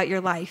worry about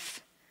your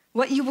life,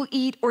 what you will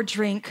eat or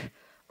drink,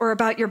 or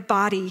about your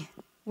body,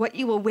 what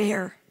you will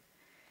wear.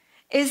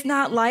 Is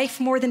not life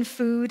more than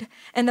food,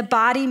 and the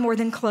body more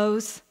than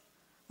clothes?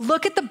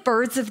 Look at the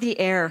birds of the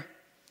air.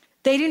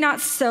 They do not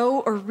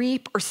sow or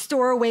reap or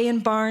store away in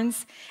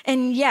barns,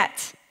 and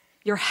yet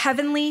your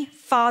heavenly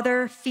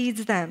Father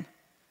feeds them.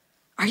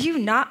 Are you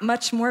not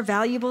much more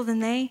valuable than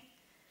they?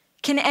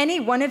 Can any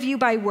one of you,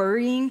 by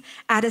worrying,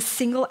 add a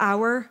single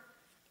hour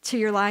to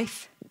your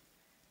life?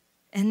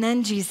 And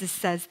then Jesus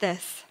says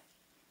this,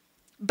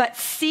 but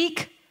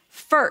seek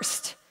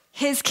first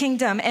his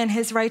kingdom and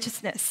his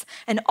righteousness,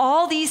 and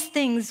all these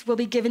things will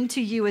be given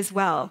to you as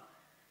well.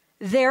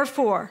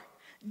 Therefore,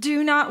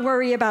 do not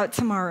worry about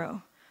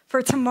tomorrow,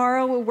 for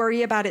tomorrow will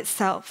worry about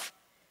itself.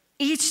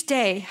 Each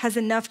day has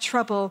enough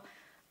trouble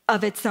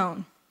of its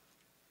own.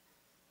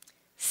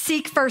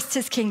 Seek first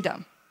his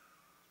kingdom,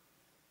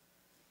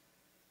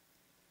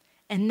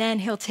 and then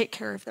he'll take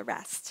care of the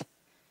rest.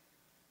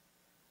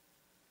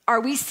 Are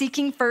we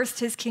seeking first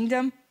his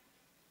kingdom?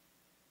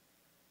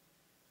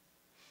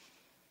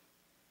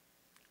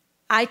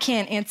 I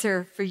can't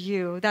answer for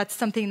you. That's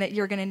something that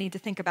you're going to need to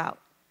think about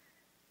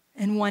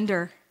and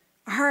wonder,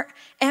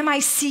 am I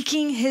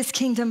seeking his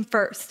kingdom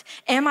first?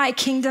 Am I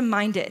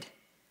kingdom-minded?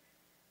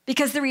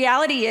 Because the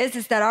reality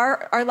is that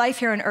our life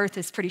here on earth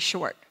is pretty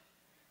short,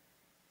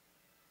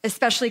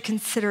 especially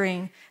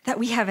considering that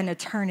we have an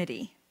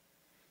eternity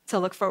to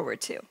look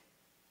forward to.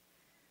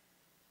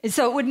 And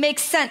so it would make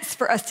sense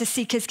for us to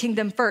seek his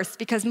kingdom first,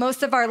 because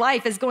most of our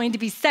life is going to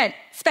be spent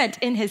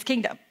in his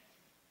kingdom.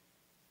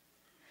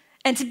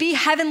 And to be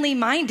heavenly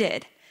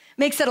minded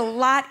makes it a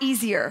lot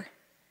easier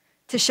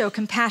to show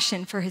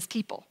compassion for his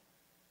people.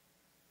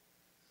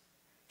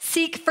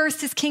 Seek first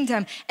his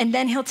kingdom, and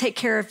then he'll take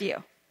care of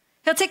you.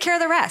 He'll take care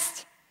of the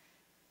rest.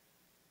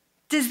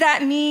 Does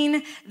that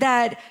mean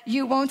that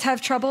you won't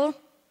have trouble?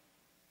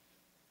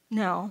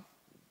 No,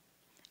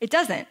 it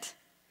doesn't.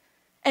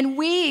 and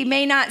we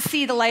may not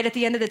see the light at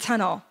the end of the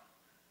tunnel.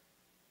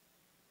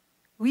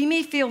 We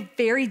may feel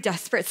very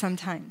desperate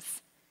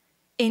sometimes.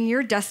 In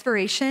your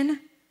desperation,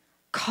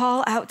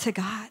 call out to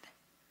God.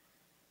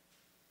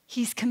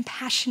 He's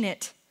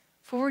compassionate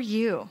for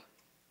you.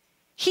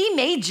 He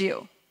made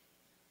you.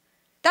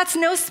 That's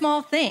no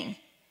small thing.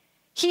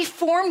 He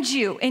formed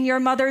you in your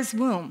mother's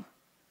womb.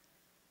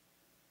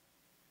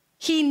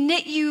 He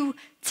knit you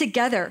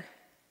together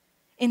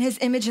in his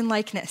image and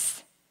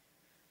likeness.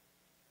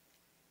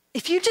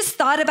 If you just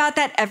thought about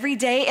that every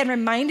day and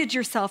reminded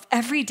yourself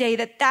every day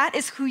that that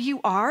is who you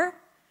are,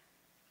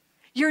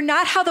 you're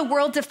not how the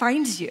world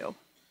defines you.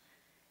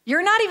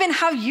 You're not even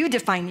how you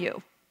define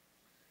you.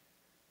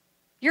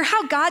 You're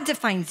how God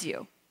defines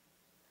you.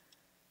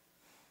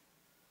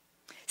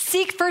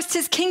 Seek first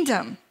his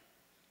kingdom,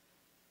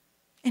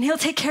 and he'll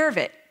take care of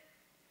it.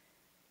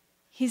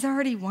 He's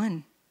already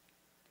won.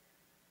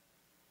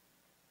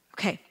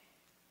 Okay.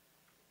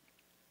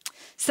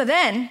 So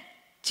then,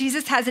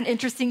 Jesus has an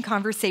interesting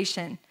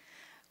conversation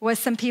with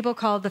some people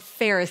called the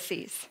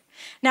Pharisees.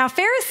 Now,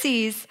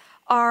 Pharisees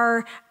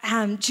are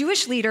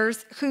Jewish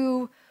leaders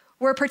who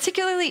were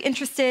particularly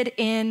interested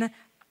in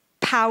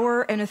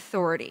power and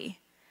authority.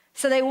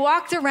 So they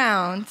walked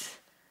around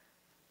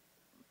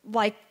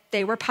like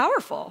they were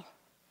powerful,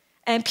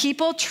 and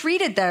people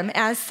treated them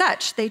as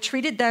such. They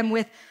treated them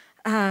with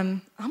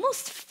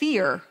almost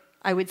fear,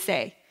 I would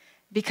say,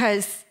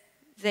 because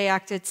they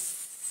acted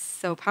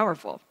so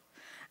powerful.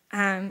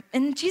 And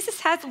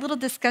Jesus has a little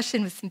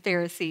discussion with some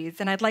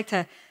Pharisees, and I'd like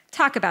to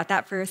talk about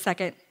that for a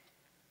second.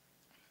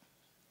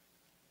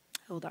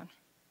 Hold on.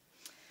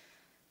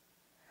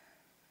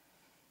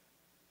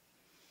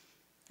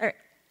 All right.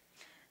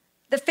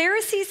 The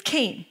Pharisees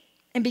came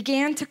and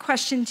began to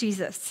question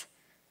Jesus.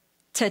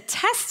 To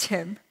test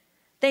him,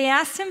 they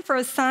asked him for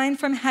a sign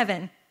from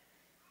heaven.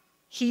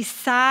 He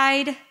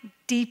sighed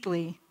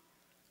deeply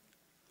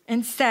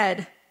and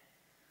said,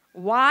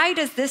 "Why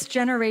does this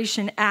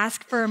generation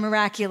ask for a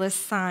miraculous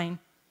sign?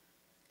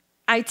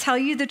 I tell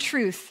you the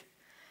truth,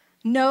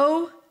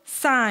 no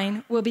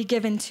sign will be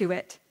given to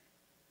it."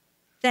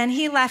 Then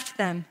he left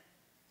them,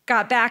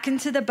 got back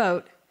into the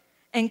boat,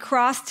 and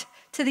crossed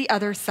to the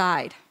other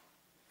side.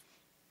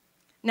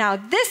 Now,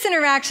 this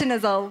interaction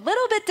is a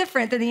little bit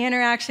different than the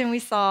interaction we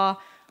saw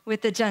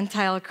with the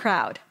Gentile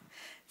crowd.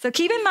 So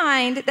keep in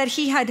mind that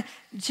he had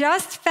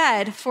just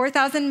fed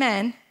 4,000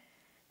 men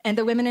and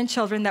the women and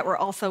children that were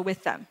also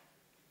with them.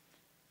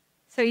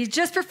 So he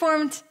just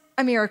performed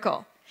a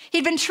miracle.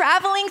 He'd been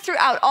traveling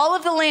throughout all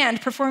of the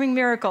land performing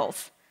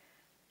miracles.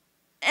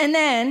 And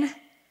then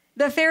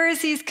the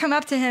Pharisees come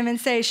up to him and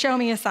say, "Show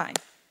me a sign."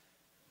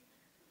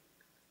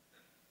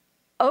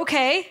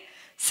 Okay,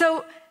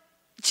 so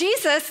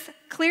Jesus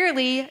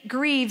clearly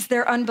grieves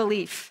their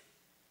unbelief.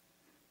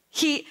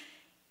 He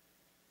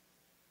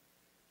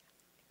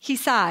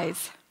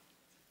sighs.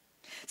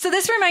 So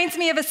this reminds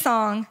me of a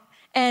song,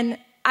 and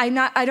I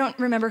don't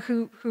remember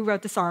who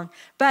wrote the song,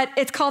 but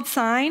it's called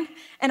Sign,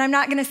 and I'm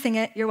not gonna sing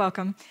it, you're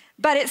welcome.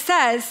 But it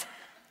says,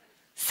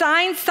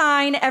 "Sign,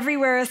 sign,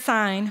 everywhere a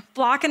sign,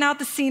 blocking out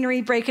the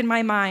scenery, breaking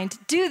my mind.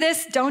 Do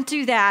this, don't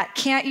do that,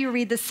 can't you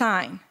read the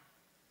sign?"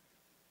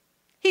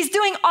 He's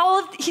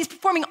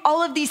performing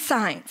all of these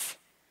signs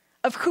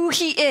of who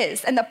he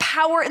is and the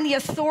power and the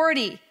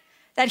authority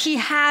that he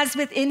has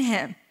within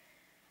him.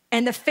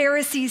 And the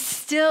Pharisees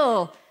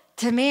still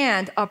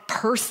demand a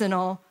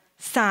personal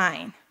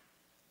sign.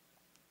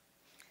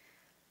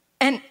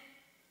 And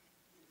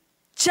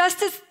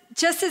just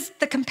as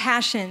the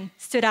compassion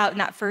stood out in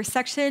that first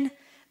section,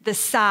 the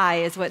sigh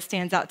is what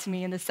stands out to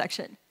me in this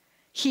section.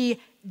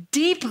 He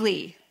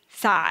deeply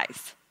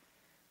sighs.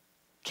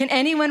 Can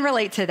anyone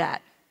relate to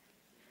that?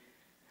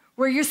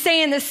 Where you're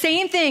saying the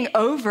same thing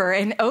over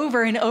and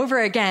over and over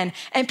again,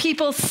 and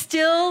people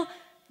still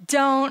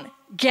don't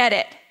get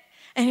it.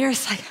 And you're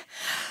just like,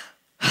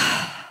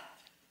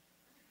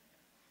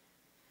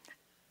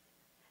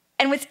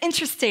 And what's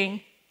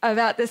interesting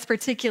about this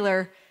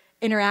particular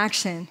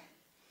interaction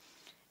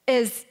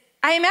is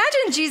I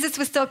imagine Jesus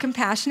was still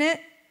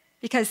compassionate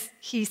because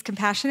he's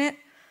compassionate,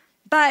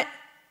 but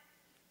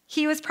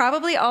he was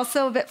probably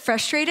also a bit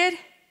frustrated.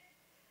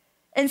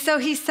 And so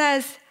he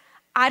says,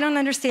 "I don't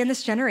understand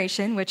this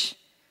generation," which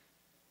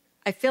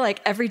I feel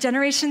like every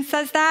generation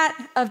says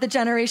that of the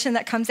generation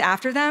that comes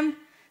after them.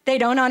 They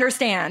don't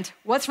understand.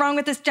 What's wrong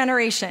with this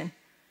generation?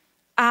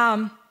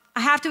 I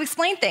have to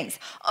explain things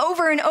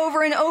over and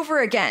over and over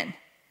again.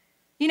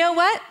 You know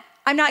what?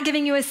 I'm not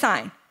giving you a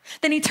sign.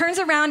 Then he turns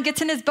around,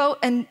 gets in his boat,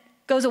 and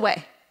goes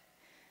away.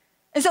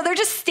 And so they're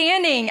just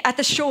standing at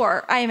the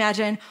shore, I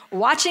imagine,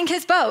 watching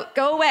his boat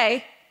go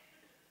away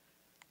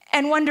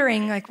and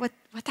wondering, like, what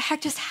the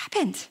heck just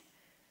happened?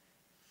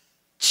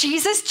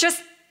 Jesus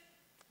just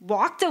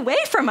walked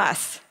away from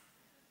us.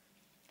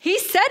 He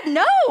said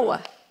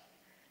no.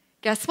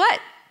 Guess what?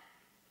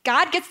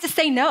 God gets to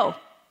say no.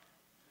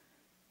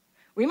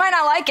 We might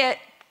not like it,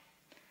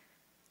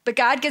 but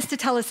God gets to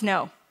tell us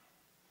no.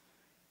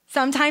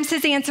 Sometimes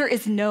his answer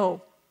is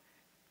no,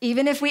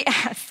 even if we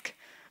ask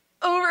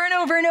over and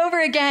over and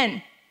over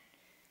again.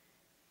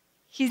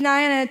 He's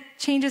not going to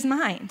change his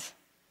mind.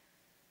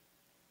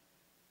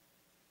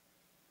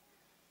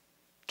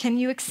 Can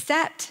you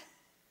accept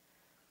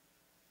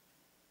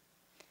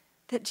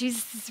that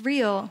Jesus is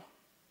real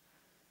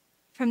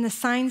from the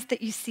signs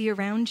that you see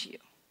around you?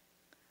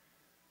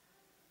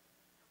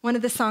 One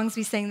of the songs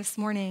we sang this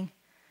morning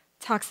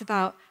talks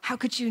about how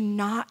could you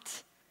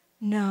not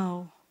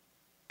know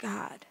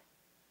God?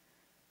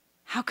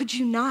 How could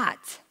you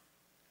not?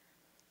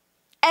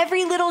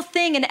 Every little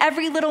thing and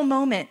every little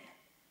moment.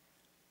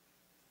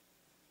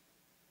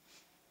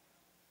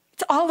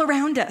 It's all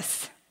around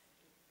us.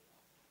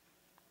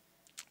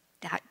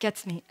 That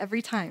gets me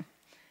every time.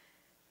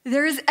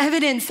 There is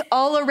evidence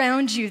all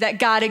around you that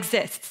God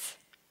exists.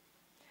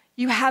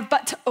 You have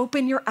but to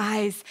open your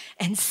eyes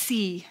and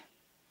see.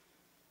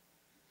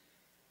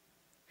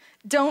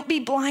 Don't be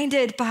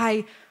blinded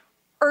by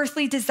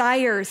earthly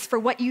desires for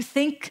what you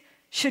think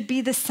should be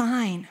the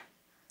sign.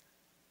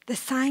 The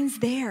sign's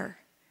there.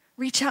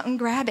 Reach out and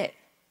grab it.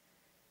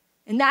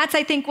 And that's,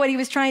 I think, what he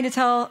was trying to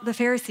tell the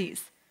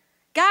Pharisees.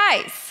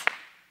 Guys,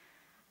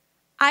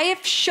 I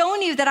have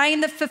shown you that I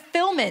am the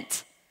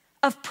fulfillment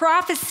of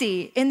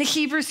prophecy in the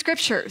Hebrew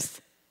scriptures,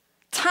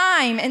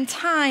 time and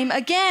time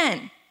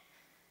again.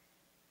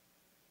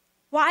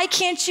 Why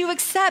can't you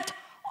accept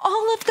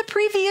all of the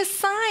previous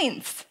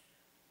signs?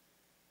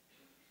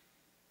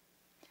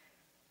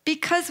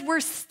 Because we're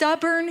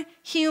stubborn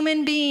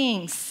human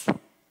beings.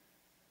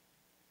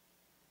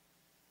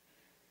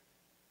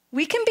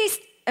 We can be,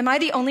 am I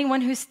the only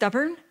one who's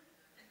stubborn?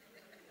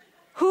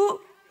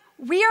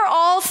 We are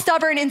all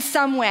stubborn in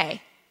some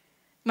way.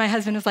 My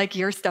husband was like,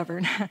 you're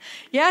stubborn.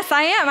 Yes,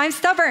 I am. I'm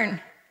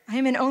stubborn. I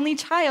am an only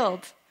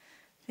child.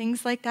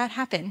 Things like that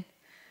happen.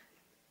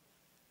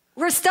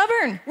 We're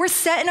stubborn. We're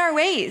set in our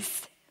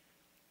ways.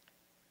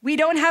 We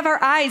don't have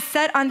our eyes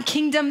set on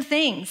kingdom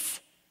things.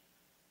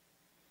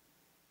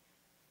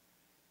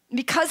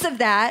 Because of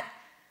that,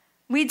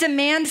 we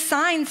demand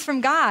signs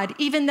from God,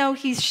 even though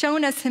he's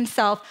shown us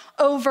himself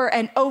over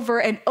and over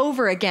and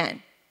over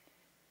again.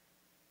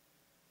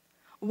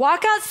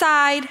 Walk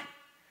outside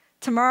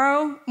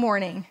tomorrow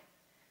morning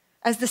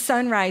as the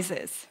sun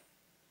rises.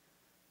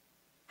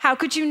 How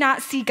could you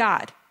not see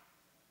God?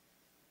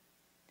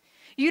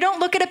 You don't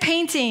look at a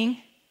painting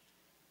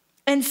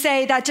and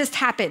say, that just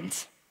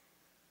happened.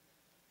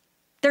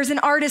 There's an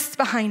artist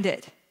behind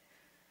it.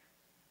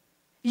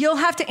 You'll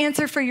have to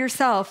answer for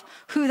yourself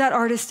who that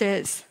artist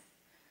is.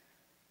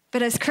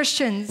 But as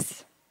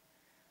Christians,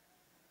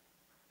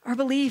 our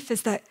belief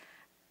is that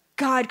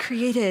God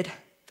created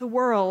the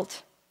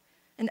world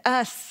and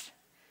us.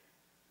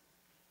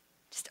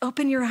 Just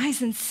open your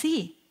eyes and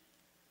see.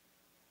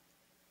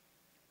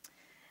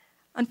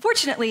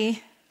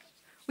 Unfortunately,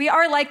 we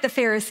are like the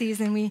Pharisees,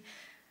 and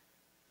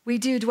we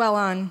do dwell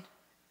on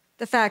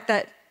the fact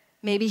that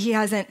maybe he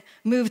hasn't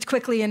moved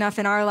quickly enough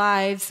in our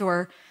lives,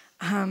 or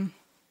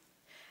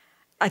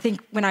I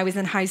think when I was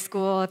in high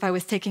school, if I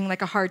was taking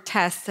like a hard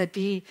test, I'd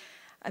be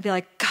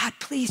like, God,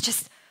 please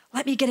just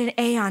let me get an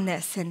A on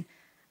this, and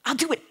I'll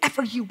do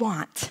whatever you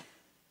want.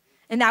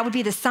 And that would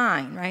be the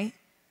sign, right?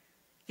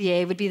 The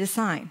A would be the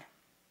sign.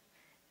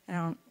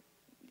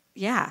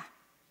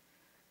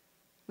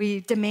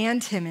 We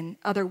demand him in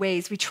other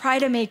ways. We try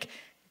to make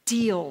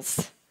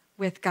deals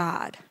with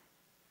God.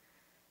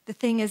 The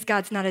thing is,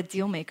 God's not a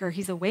deal maker.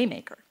 He's a way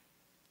maker.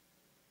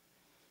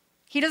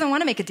 He doesn't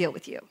want to make a deal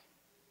with you.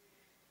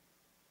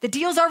 The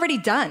deal's already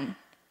done.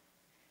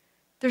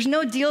 There's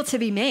no deal to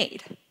be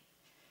made.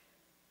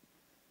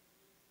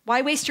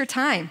 Why waste your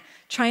time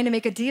trying to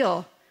make a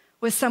deal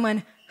with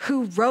someone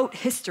who wrote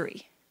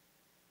history?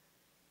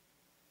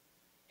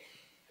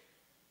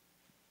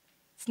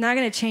 It's not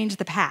going to change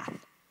the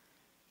path.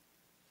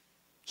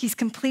 He's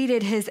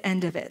completed his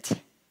end of it.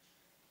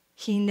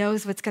 He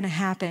knows what's going to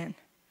happen.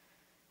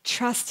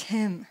 Trust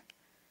him.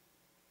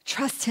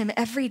 Trust him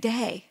every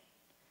day.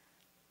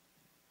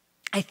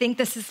 I think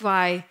this is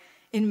why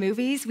in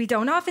movies we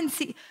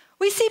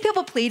see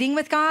people pleading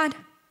with God,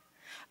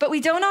 but we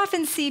don't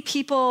often see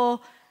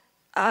people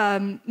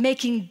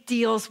making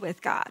deals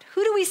with God.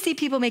 Who do we see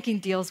people making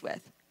deals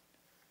with?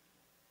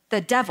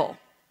 The devil.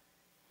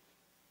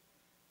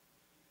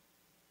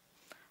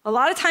 A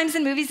lot of times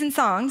in movies and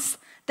songs,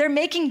 they're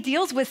making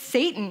deals with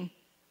Satan.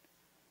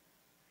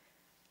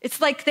 It's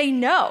like they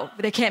know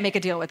they can't make a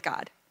deal with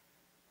God.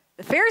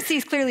 The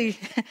Pharisees clearly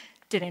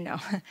didn't know.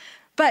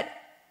 But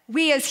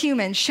we as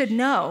humans should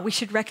know, we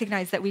should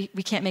recognize that we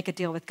can't make a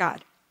deal with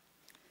God.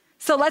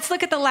 So let's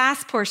look at the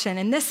last portion.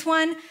 And this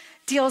one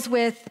deals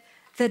with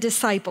the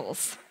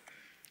disciples.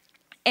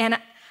 And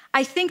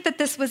I think that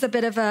this was a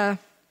bit of a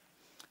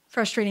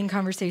frustrating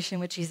conversation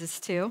with Jesus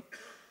too.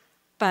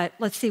 But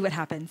let's see what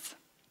happens.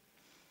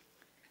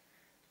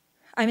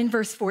 I'm in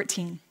verse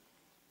 14.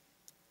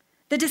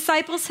 The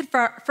disciples had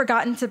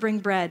forgotten to bring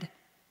bread,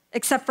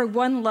 except for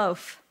one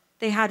loaf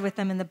they had with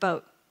them in the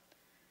boat.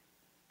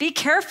 Be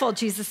careful,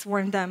 Jesus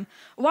warned them.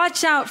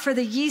 Watch out for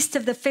the yeast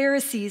of the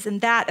Pharisees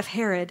and that of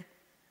Herod.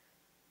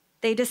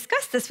 They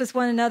discussed this with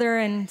one another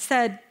and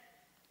said,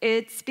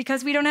 it's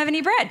because we don't have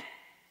any bread.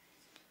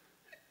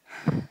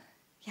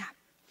 Yeah,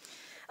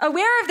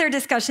 Aware of their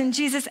discussion,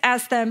 Jesus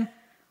asked them,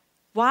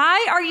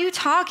 "Why are you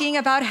talking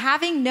about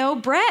having no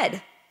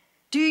bread?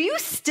 Do you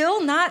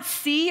still not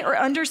see or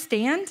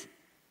understand?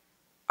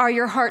 Are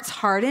your hearts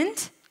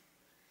hardened?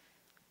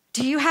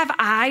 Do you have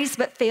eyes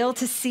but fail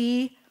to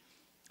see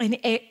and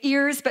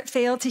ears but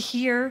fail to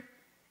hear?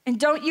 And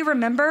don't you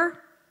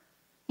remember?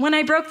 When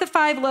I broke the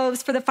 5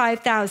 loaves for the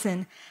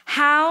 5,000,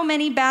 how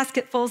many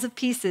basketfuls of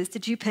pieces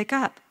did you pick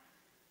up?"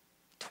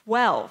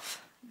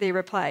 12, they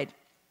replied.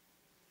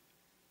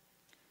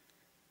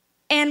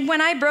 "And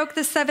when I broke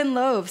the 7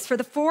 loaves for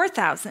the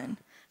 4,000,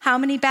 how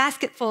many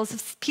basketfuls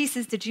of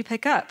pieces did you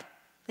pick up?"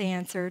 They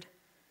answered,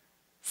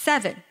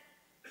 7.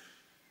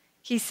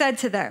 He said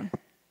to them,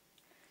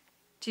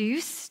 "Do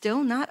you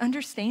still not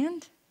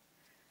understand?"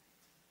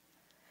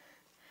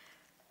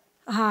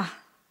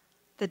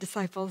 The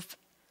disciples,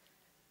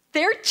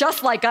 they're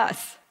just like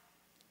us.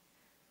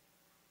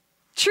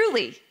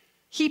 Truly,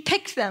 he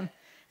picked them,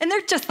 and they're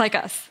just like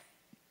us.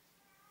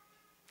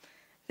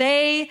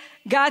 They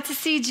got to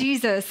see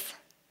Jesus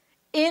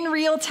in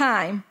real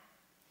time,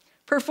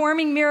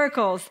 performing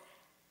miracles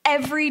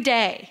every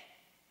day,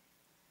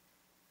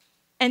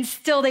 and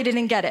still they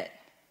didn't get it.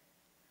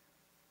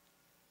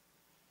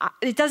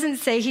 It doesn't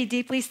say he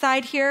deeply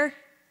sighed here.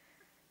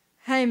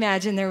 I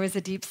imagine there was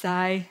a deep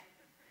sigh,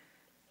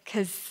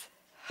 because,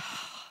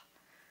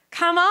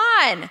 come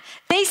on,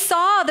 they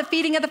saw the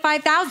feeding of the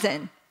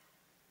 5,000.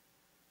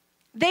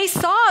 They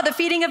saw the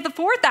feeding of the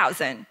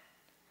 4,000.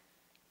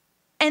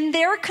 And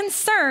they're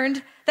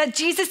concerned that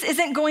Jesus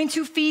isn't going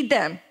to feed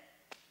them.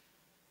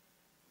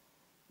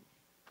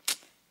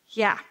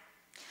 Yeah.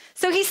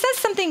 So he says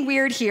something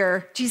weird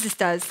here. Jesus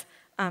does.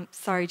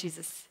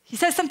 Jesus. He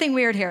says something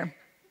weird here.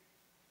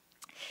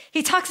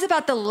 He talks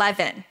about the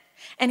leaven,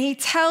 and he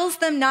tells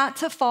them not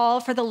to fall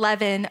for the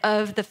leaven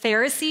of the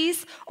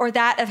Pharisees or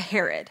that of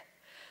Herod.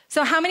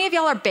 So how many of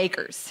y'all are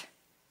bakers?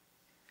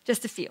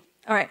 Just a few.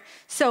 All right.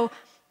 So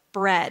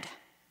bread.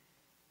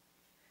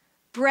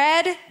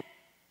 Bread,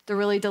 the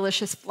really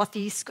delicious,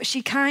 fluffy,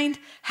 squishy kind,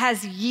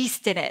 has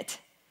yeast in it,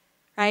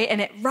 right? And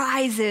it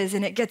rises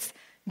and it gets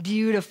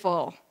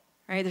beautiful,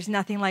 right? There's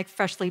nothing like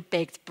freshly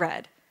baked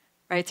bread,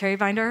 right, Terry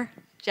Binder?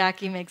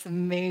 Jackie makes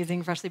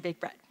amazing freshly baked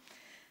bread.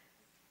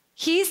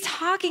 He's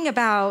talking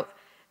about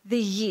the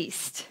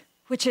yeast,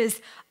 which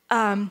is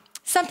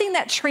something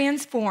that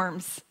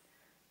transforms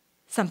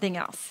something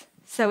else.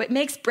 So it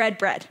makes bread,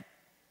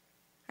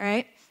 all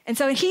right? And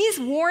so he's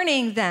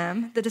warning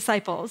them, the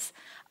disciples,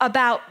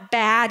 about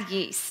bad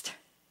yeast.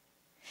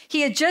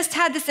 He had just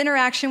had this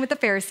interaction with the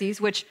Pharisees,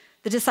 which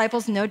the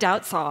disciples no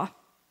doubt saw.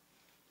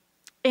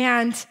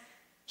 And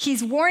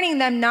he's warning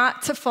them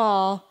not to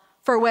fall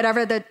for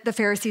whatever the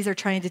Pharisees are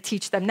trying to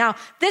teach them. Now,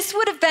 this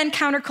would have been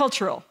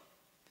countercultural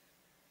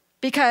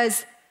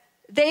because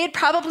they had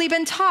probably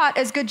been taught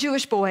as good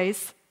Jewish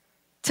boys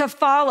to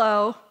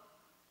follow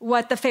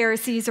what the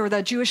Pharisees or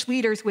the Jewish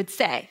leaders would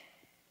say.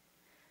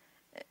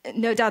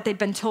 No doubt they'd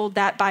been told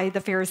that by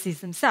the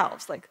Pharisees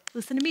themselves, like,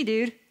 listen to me,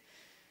 dude.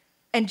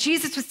 And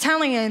Jesus was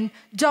telling him,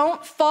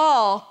 don't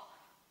fall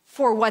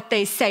for what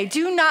they say.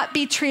 Do not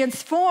be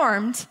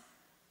transformed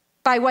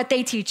by what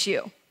they teach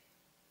you.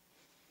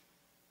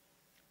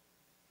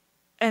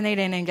 And they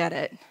didn't get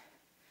it.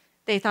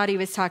 They thought he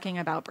was talking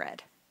about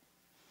bread.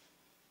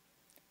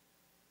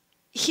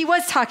 He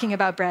was talking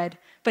about bread,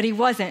 but he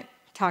wasn't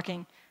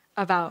talking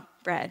about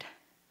bread.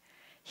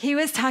 He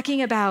was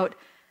talking about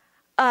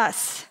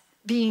us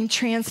being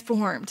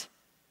transformed.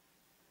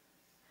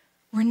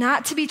 We're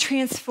not to be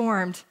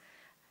transformed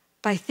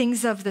by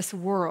things of this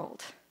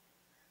world.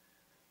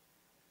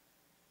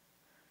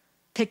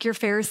 Pick your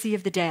Pharisee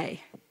of the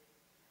day.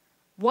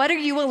 What are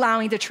you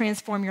allowing to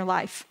transform your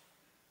life?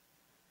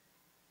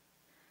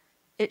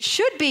 It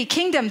should be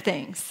kingdom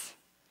things.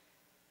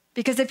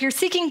 Because if you're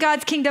seeking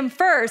God's kingdom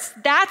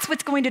first, that's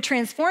what's going to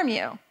transform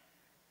you.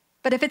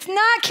 But if it's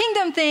not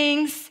kingdom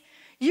things,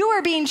 you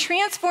are being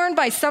transformed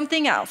by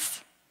something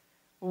else.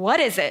 What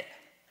is it?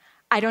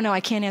 I don't know. I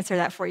can't answer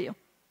that for you.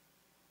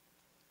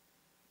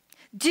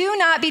 Do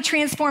not be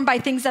transformed by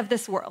things of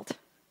this world.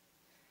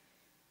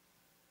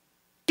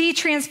 Be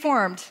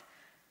transformed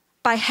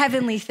by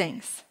heavenly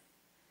things.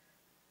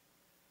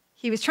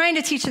 He was trying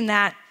to teach them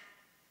that.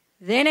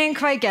 They didn't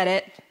quite get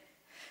it.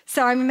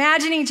 So I'm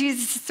imagining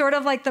Jesus is sort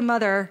of like the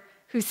mother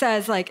who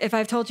says, like, if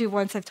I've told you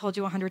once, I've told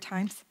you 100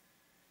 times.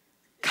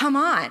 Come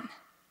on.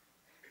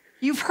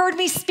 You've heard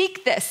me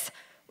speak this.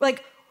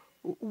 Like,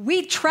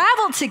 we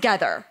traveled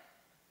together.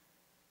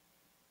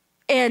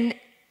 And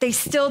they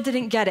still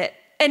didn't get it.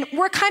 And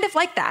we're kind of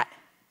like that.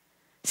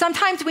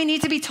 Sometimes we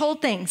need to be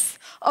told things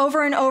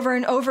over and over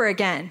and over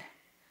again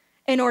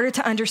in order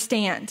to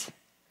understand.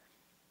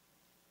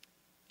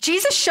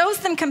 Jesus shows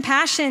them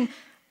compassion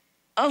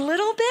a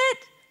little bit,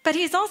 but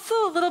he's also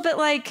a little bit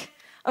like,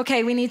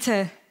 okay, we need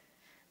to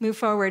move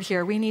forward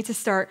here. We need to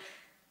start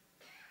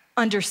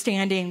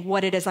understanding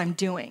what it is I'm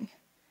doing,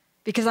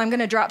 because I'm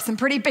going to drop some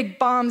pretty big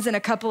bombs in a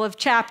couple of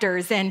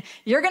chapters, and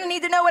you're going to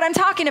need to know what I'm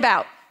talking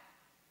about.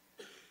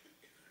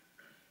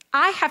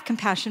 I have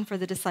compassion for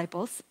the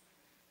disciples.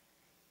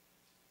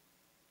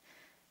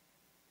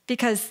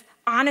 Because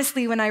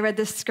honestly, when I read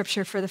this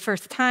scripture for the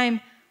first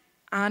time,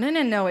 I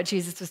didn't know what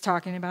Jesus was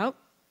talking about.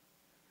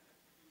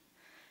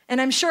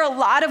 And I'm sure a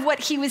lot of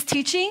what he was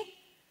teaching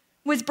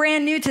was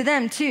brand new to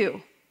them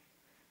too.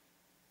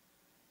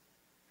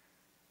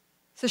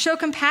 So show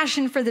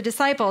compassion for the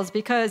disciples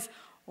because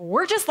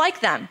we're just like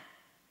them.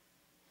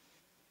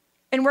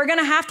 And we're going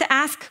to have to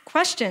ask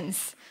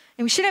questions.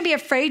 And we shouldn't be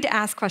afraid to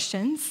ask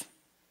questions,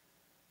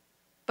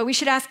 but we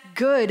should ask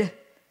good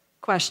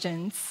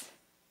questions.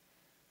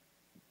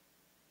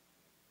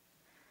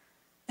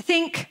 I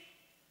think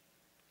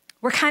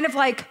we're kind of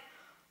like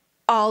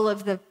all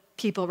of the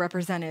people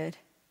represented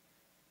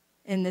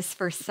in this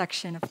first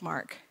section of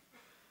Mark.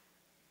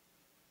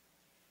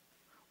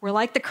 We're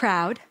like the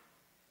crowd.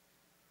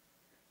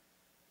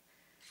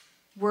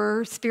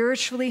 We're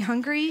spiritually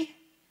hungry,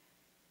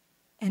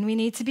 and we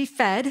need to be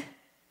fed.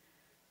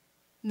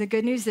 And the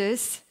good news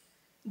is,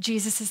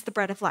 Jesus is the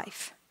bread of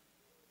life.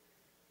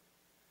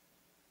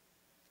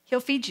 He'll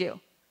feed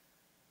you.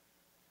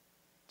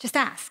 Just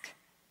ask.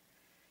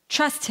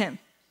 Trust him.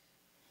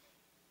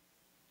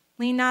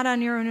 Lean not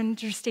on your own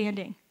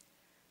understanding.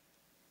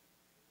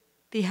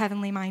 Be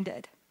heavenly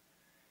minded.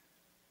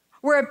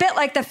 We're a bit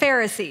like the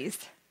Pharisees.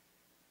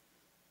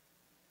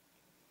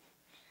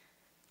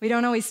 We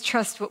don't always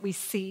trust what we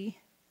see.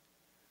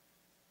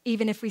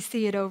 Even if we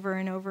see it over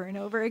and over and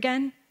over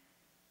again,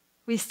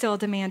 we still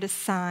demand a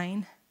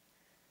sign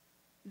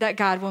that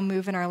God will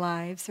move in our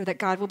lives or that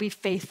God will be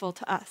faithful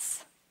to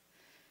us.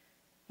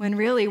 When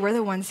really, we're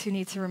the ones who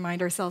need to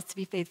remind ourselves to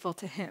be faithful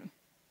to him.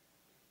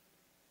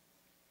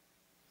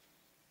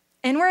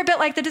 And we're a bit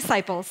like the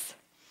disciples.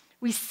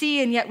 We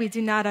see and yet we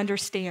do not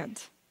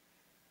understand.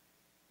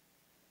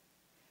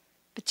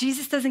 But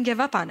Jesus doesn't give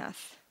up on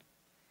us.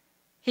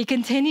 He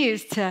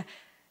continues to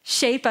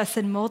shape us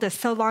and mold us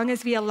so long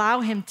as we allow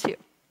him to.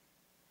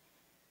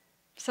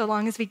 So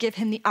long as we give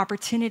him the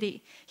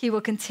opportunity, he will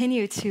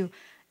continue to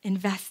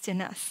invest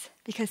in us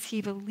because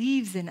he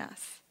believes in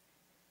us.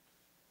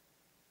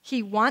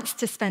 He wants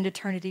to spend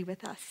eternity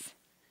with us.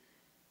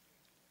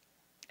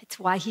 It's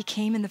why he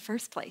came in the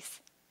first place.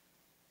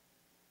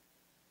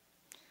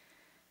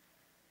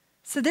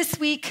 So this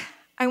week,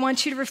 I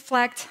want you to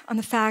reflect on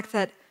the fact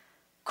that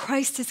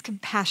Christ is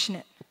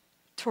compassionate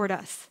toward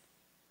us.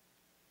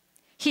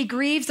 He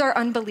grieves our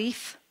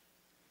unbelief,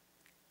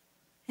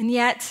 and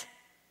yet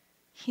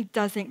he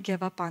doesn't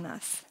give up on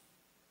us.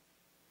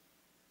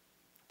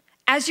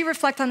 As you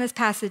reflect on this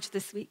passage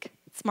this week,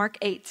 it's Mark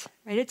 8.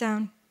 Write it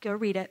down. Go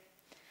read it.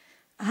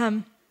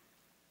 I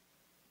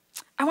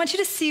want you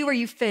to see where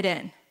you fit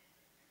in.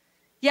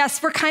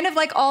 Yes, we're kind of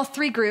like all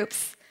three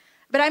groups,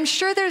 but I'm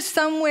sure there's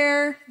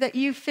somewhere that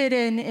you fit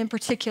in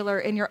particular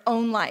in your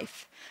own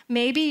life.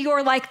 Maybe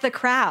you're like the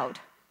crowd,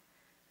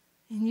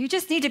 and you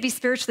just need to be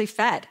spiritually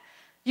fed.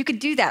 You could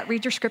do that.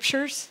 Read your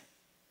scriptures,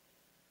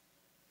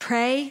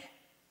 pray,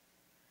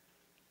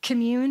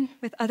 commune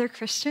with other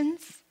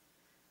Christians.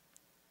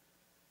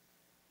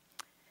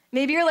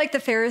 Maybe you're like the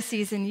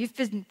Pharisees and you've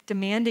been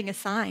demanding a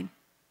sign.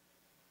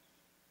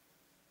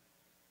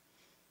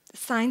 The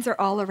signs are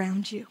all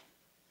around you.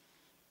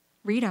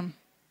 Read them.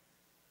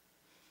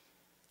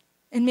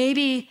 And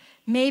maybe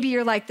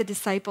you're like the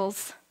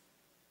disciples.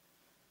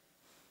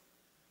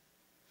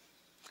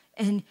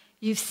 And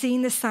you've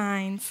seen the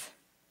signs,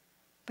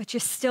 but you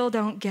still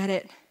don't get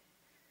it.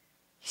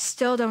 You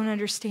still don't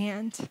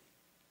understand.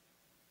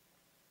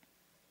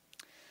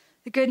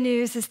 The good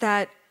news is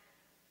that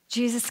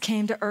Jesus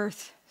came to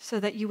earth so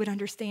that you would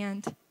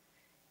understand.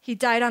 He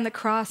died on the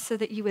cross so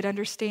that you would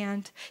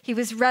understand. He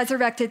was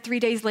resurrected 3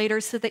 days later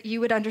so that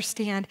you would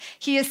understand.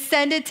 He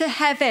ascended to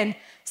heaven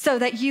so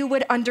that you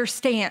would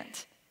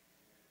understand.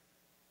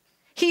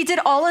 He did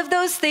all of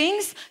those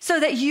things so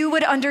that you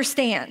would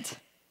understand.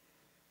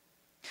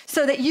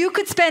 So that you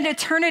could spend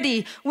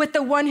eternity with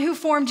the one who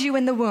formed you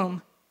in the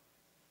womb.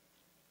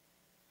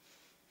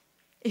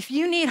 If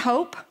you need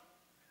hope,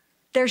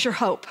 there's your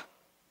hope.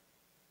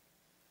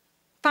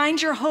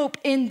 Find your hope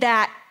in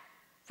that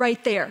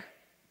right there.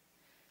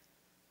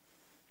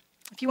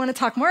 If you want to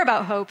talk more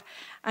about hope,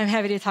 I'm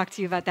happy to talk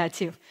to you about that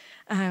too.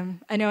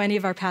 I know any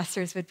of our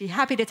pastors would be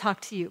happy to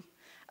talk to you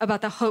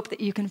about the hope that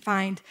you can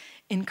find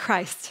in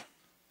Christ.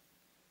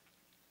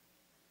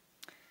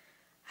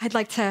 I'd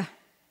like to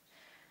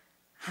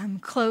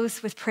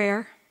close with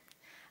prayer.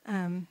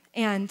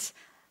 And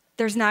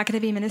there's not going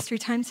to be ministry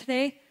time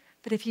today,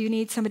 but if you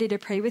need somebody to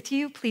pray with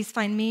you, please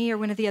find me or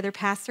one of the other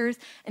pastors,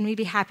 and we'd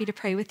be happy to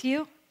pray with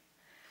you.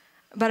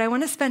 But I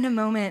want to spend a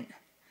moment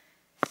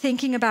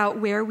thinking about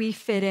where we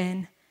fit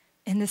in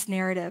this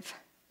narrative.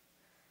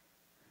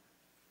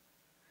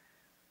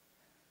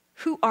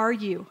 Who are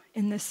you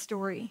in this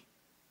story?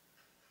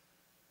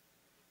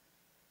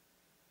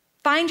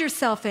 Find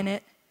yourself in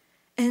it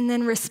and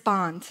then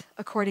respond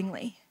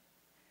accordingly.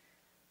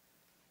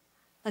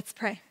 Let's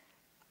pray.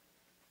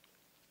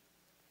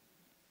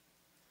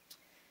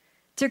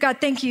 Dear God,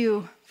 thank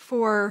you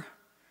for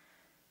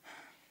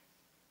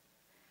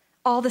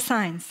all the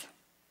signs,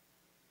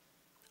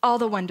 all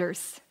the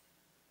wonders.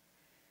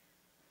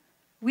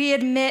 We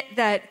admit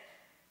that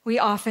we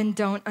often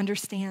don't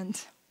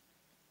understand.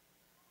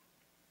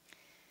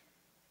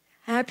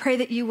 And I pray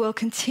that you will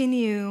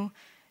continue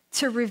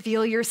to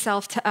reveal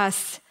yourself to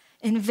us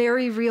in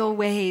very real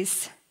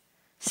ways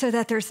so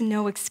that there's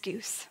no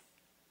excuse.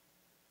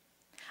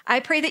 I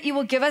pray that you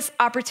will give us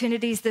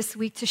opportunities this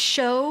week to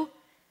show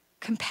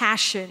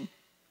compassion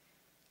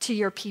to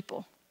your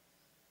people.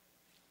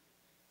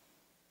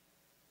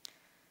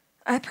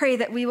 I pray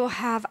that we will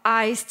have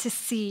eyes to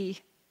see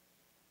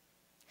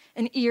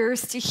and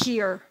ears to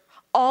hear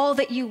all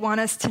that you want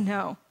us to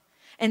know,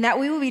 and that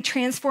we will be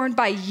transformed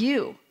by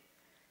you,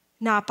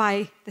 not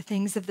by the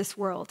things of this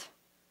world.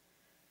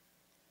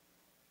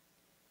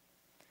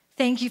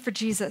 Thank you for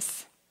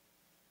Jesus.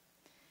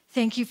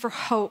 Thank you for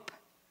hope.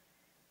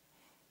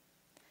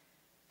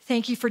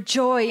 Thank you for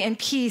joy and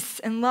peace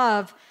and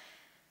love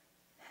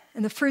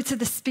and the fruits of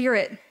the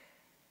Spirit.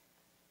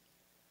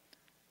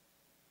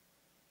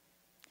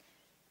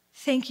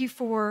 Thank you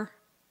for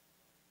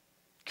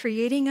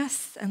creating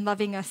us and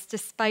loving us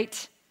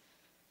despite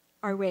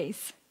our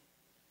ways.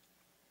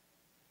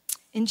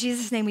 In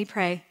Jesus' name we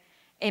pray,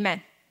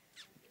 amen.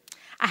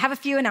 I have a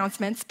few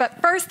announcements,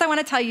 but first I want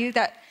to tell you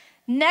that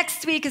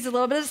next week is a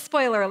little bit of a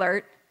spoiler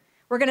alert.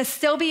 We're going to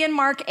still be in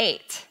Mark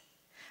 8,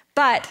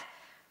 but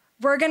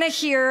we're going to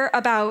hear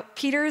about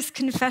Peter's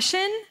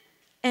confession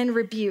and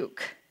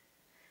rebuke.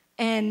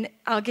 And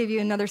I'll give you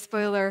another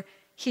spoiler.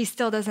 He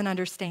still doesn't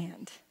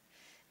understand.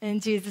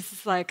 And Jesus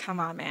is like, come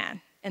on,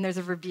 man. And there's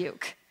a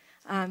rebuke.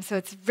 So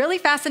it's really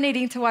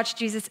fascinating to watch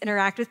Jesus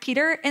interact with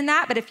Peter in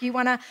that. But if you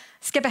want to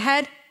skip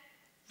ahead,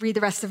 read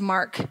the rest of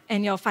Mark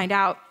and you'll find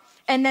out.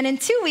 And then in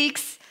 2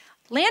 weeks,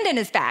 Landon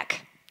is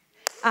back.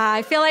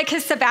 I feel like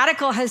his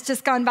sabbatical has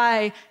just gone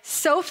by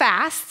so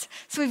fast.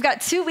 So we've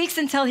got 2 weeks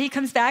until he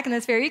comes back, and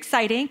that's very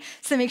exciting.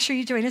 So make sure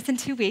you join us in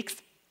 2 weeks.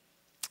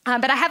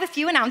 But I have a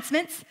few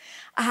announcements.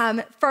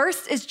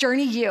 First is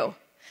Journey U.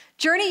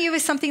 Journey U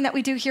is something that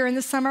we do here in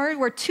the summer.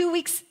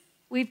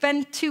 We've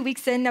been 2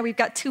 weeks in, now we've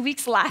got 2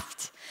 weeks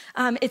left.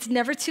 It's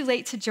never too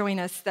late to join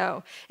us,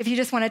 though. If you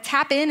just want to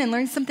tap in and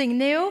learn something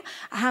new,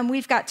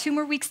 we've got 2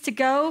 more weeks to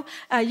go.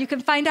 You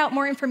can find out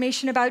more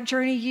information about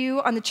Journey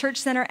U on the Church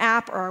Center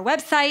app or our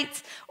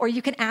website, or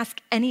you can ask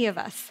any of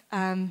us,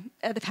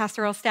 the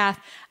pastoral staff,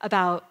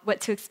 about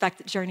what to expect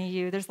at Journey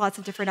U. There's lots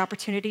of different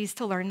opportunities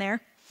to learn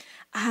there.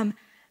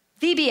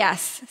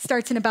 VBS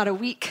starts in about a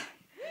week.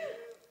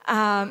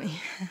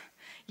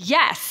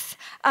 Yes,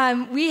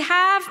 we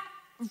have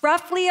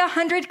roughly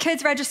 100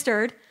 kids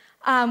registered,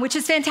 which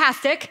is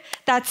fantastic.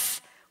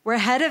 We're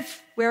ahead of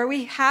where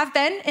we have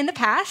been in the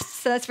past,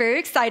 so that's very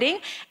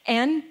exciting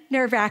and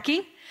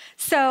nerve-wracking.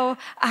 So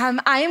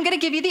I am going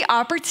to give you the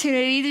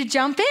opportunity to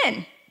jump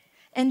in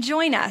and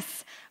join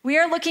us. We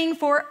are looking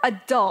for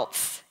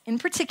adults in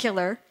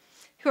particular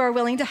who are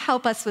willing to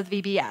help us with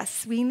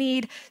VBS. We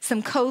need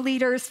some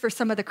co-leaders for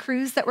some of the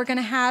crews that we're going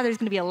to have. There's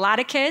going to be a lot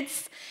of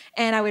kids,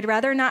 and I would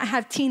rather not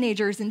have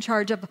teenagers in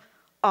charge of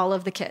all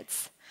of the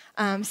kids.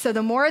 So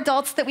the more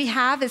adults that we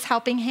have as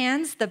helping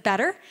hands, the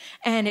better.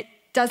 And it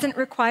doesn't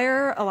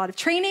require a lot of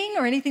training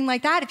or anything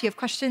like that. If you have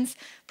questions,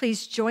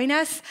 please join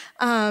us.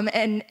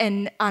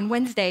 And on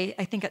Wednesday,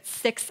 I think at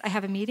 6, I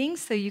have a meeting,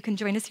 so you can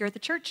join us here at the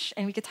church,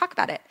 and we could talk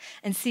about it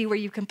and see where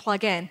you can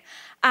plug in.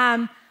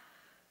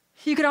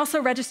 You could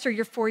also register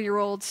your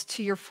 4-year-olds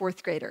to your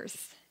 4th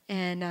graders,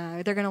 and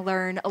they're going to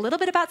learn a little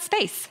bit about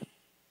space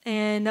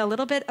and a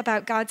little bit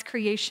about God's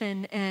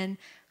creation and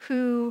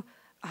who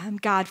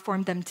God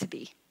formed them to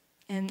be.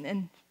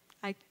 And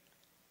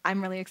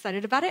I'm really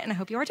excited about it, and I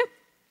hope you are too.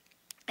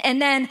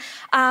 And then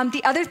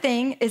the other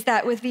thing is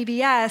that with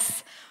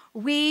VBS,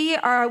 we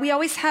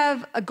always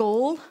have a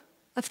goal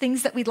of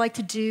things that we'd like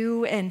to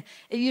do, and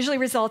it usually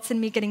results in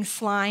me getting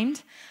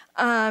slimed.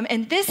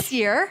 And this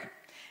year,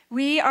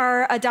 we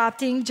are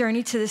adopting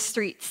Journey to the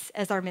Streets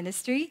as our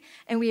ministry,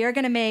 and we are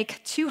going to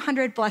make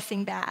 200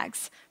 blessing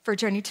bags for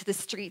Journey to the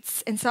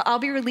Streets. And so I'll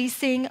be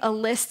releasing a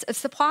list of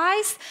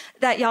supplies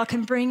that y'all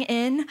can bring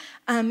in,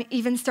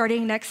 even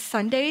starting next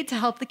Sunday, to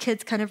help the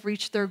kids kind of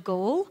reach their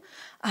goal.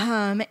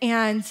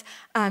 And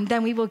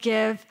then we will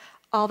give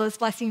all those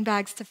blessing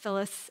bags to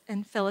Phyllis,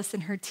 and Phyllis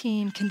and her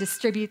team can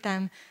distribute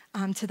them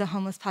to the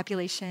homeless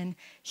population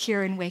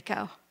here in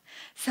Waco.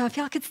 So if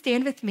y'all could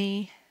stand with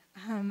me,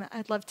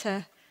 I'd love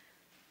to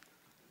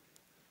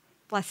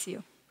bless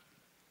you.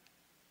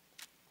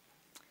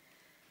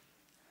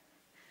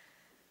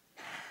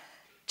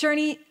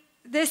 Journey,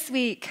 this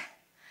week,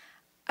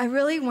 I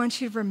really want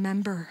you to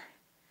remember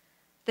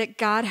that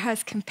God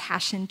has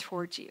compassion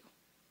towards you.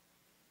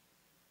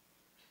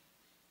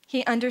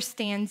 He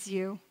understands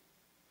you,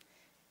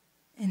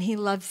 and he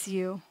loves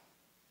you.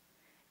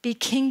 Be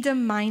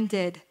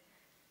kingdom-minded,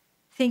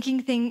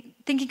 thinking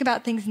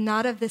about things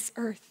not of this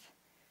earth,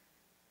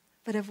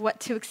 but of what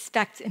to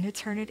expect in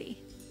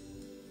eternity.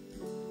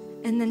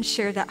 And then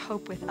share that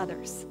hope with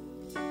others.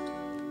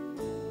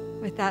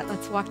 With that,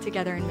 let's walk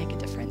together and make a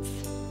difference.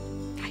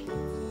 Bye.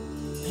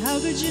 How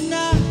could you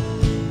not?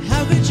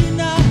 How could you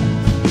not?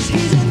 'Cause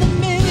he's in the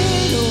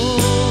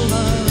middle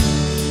of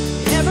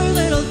every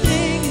little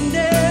thing and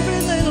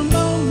every little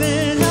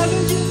moment. How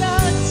could you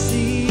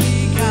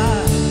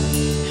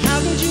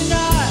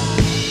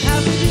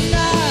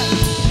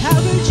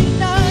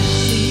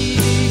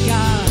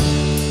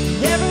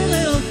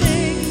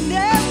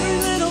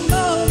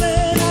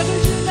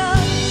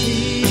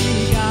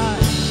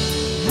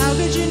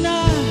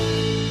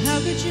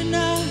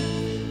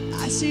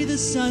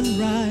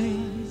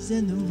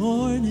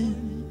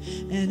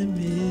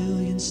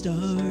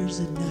stars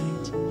at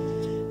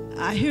night.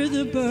 I hear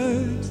the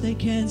birds, they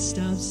can't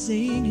stop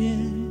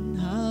singing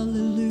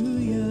hallelujah.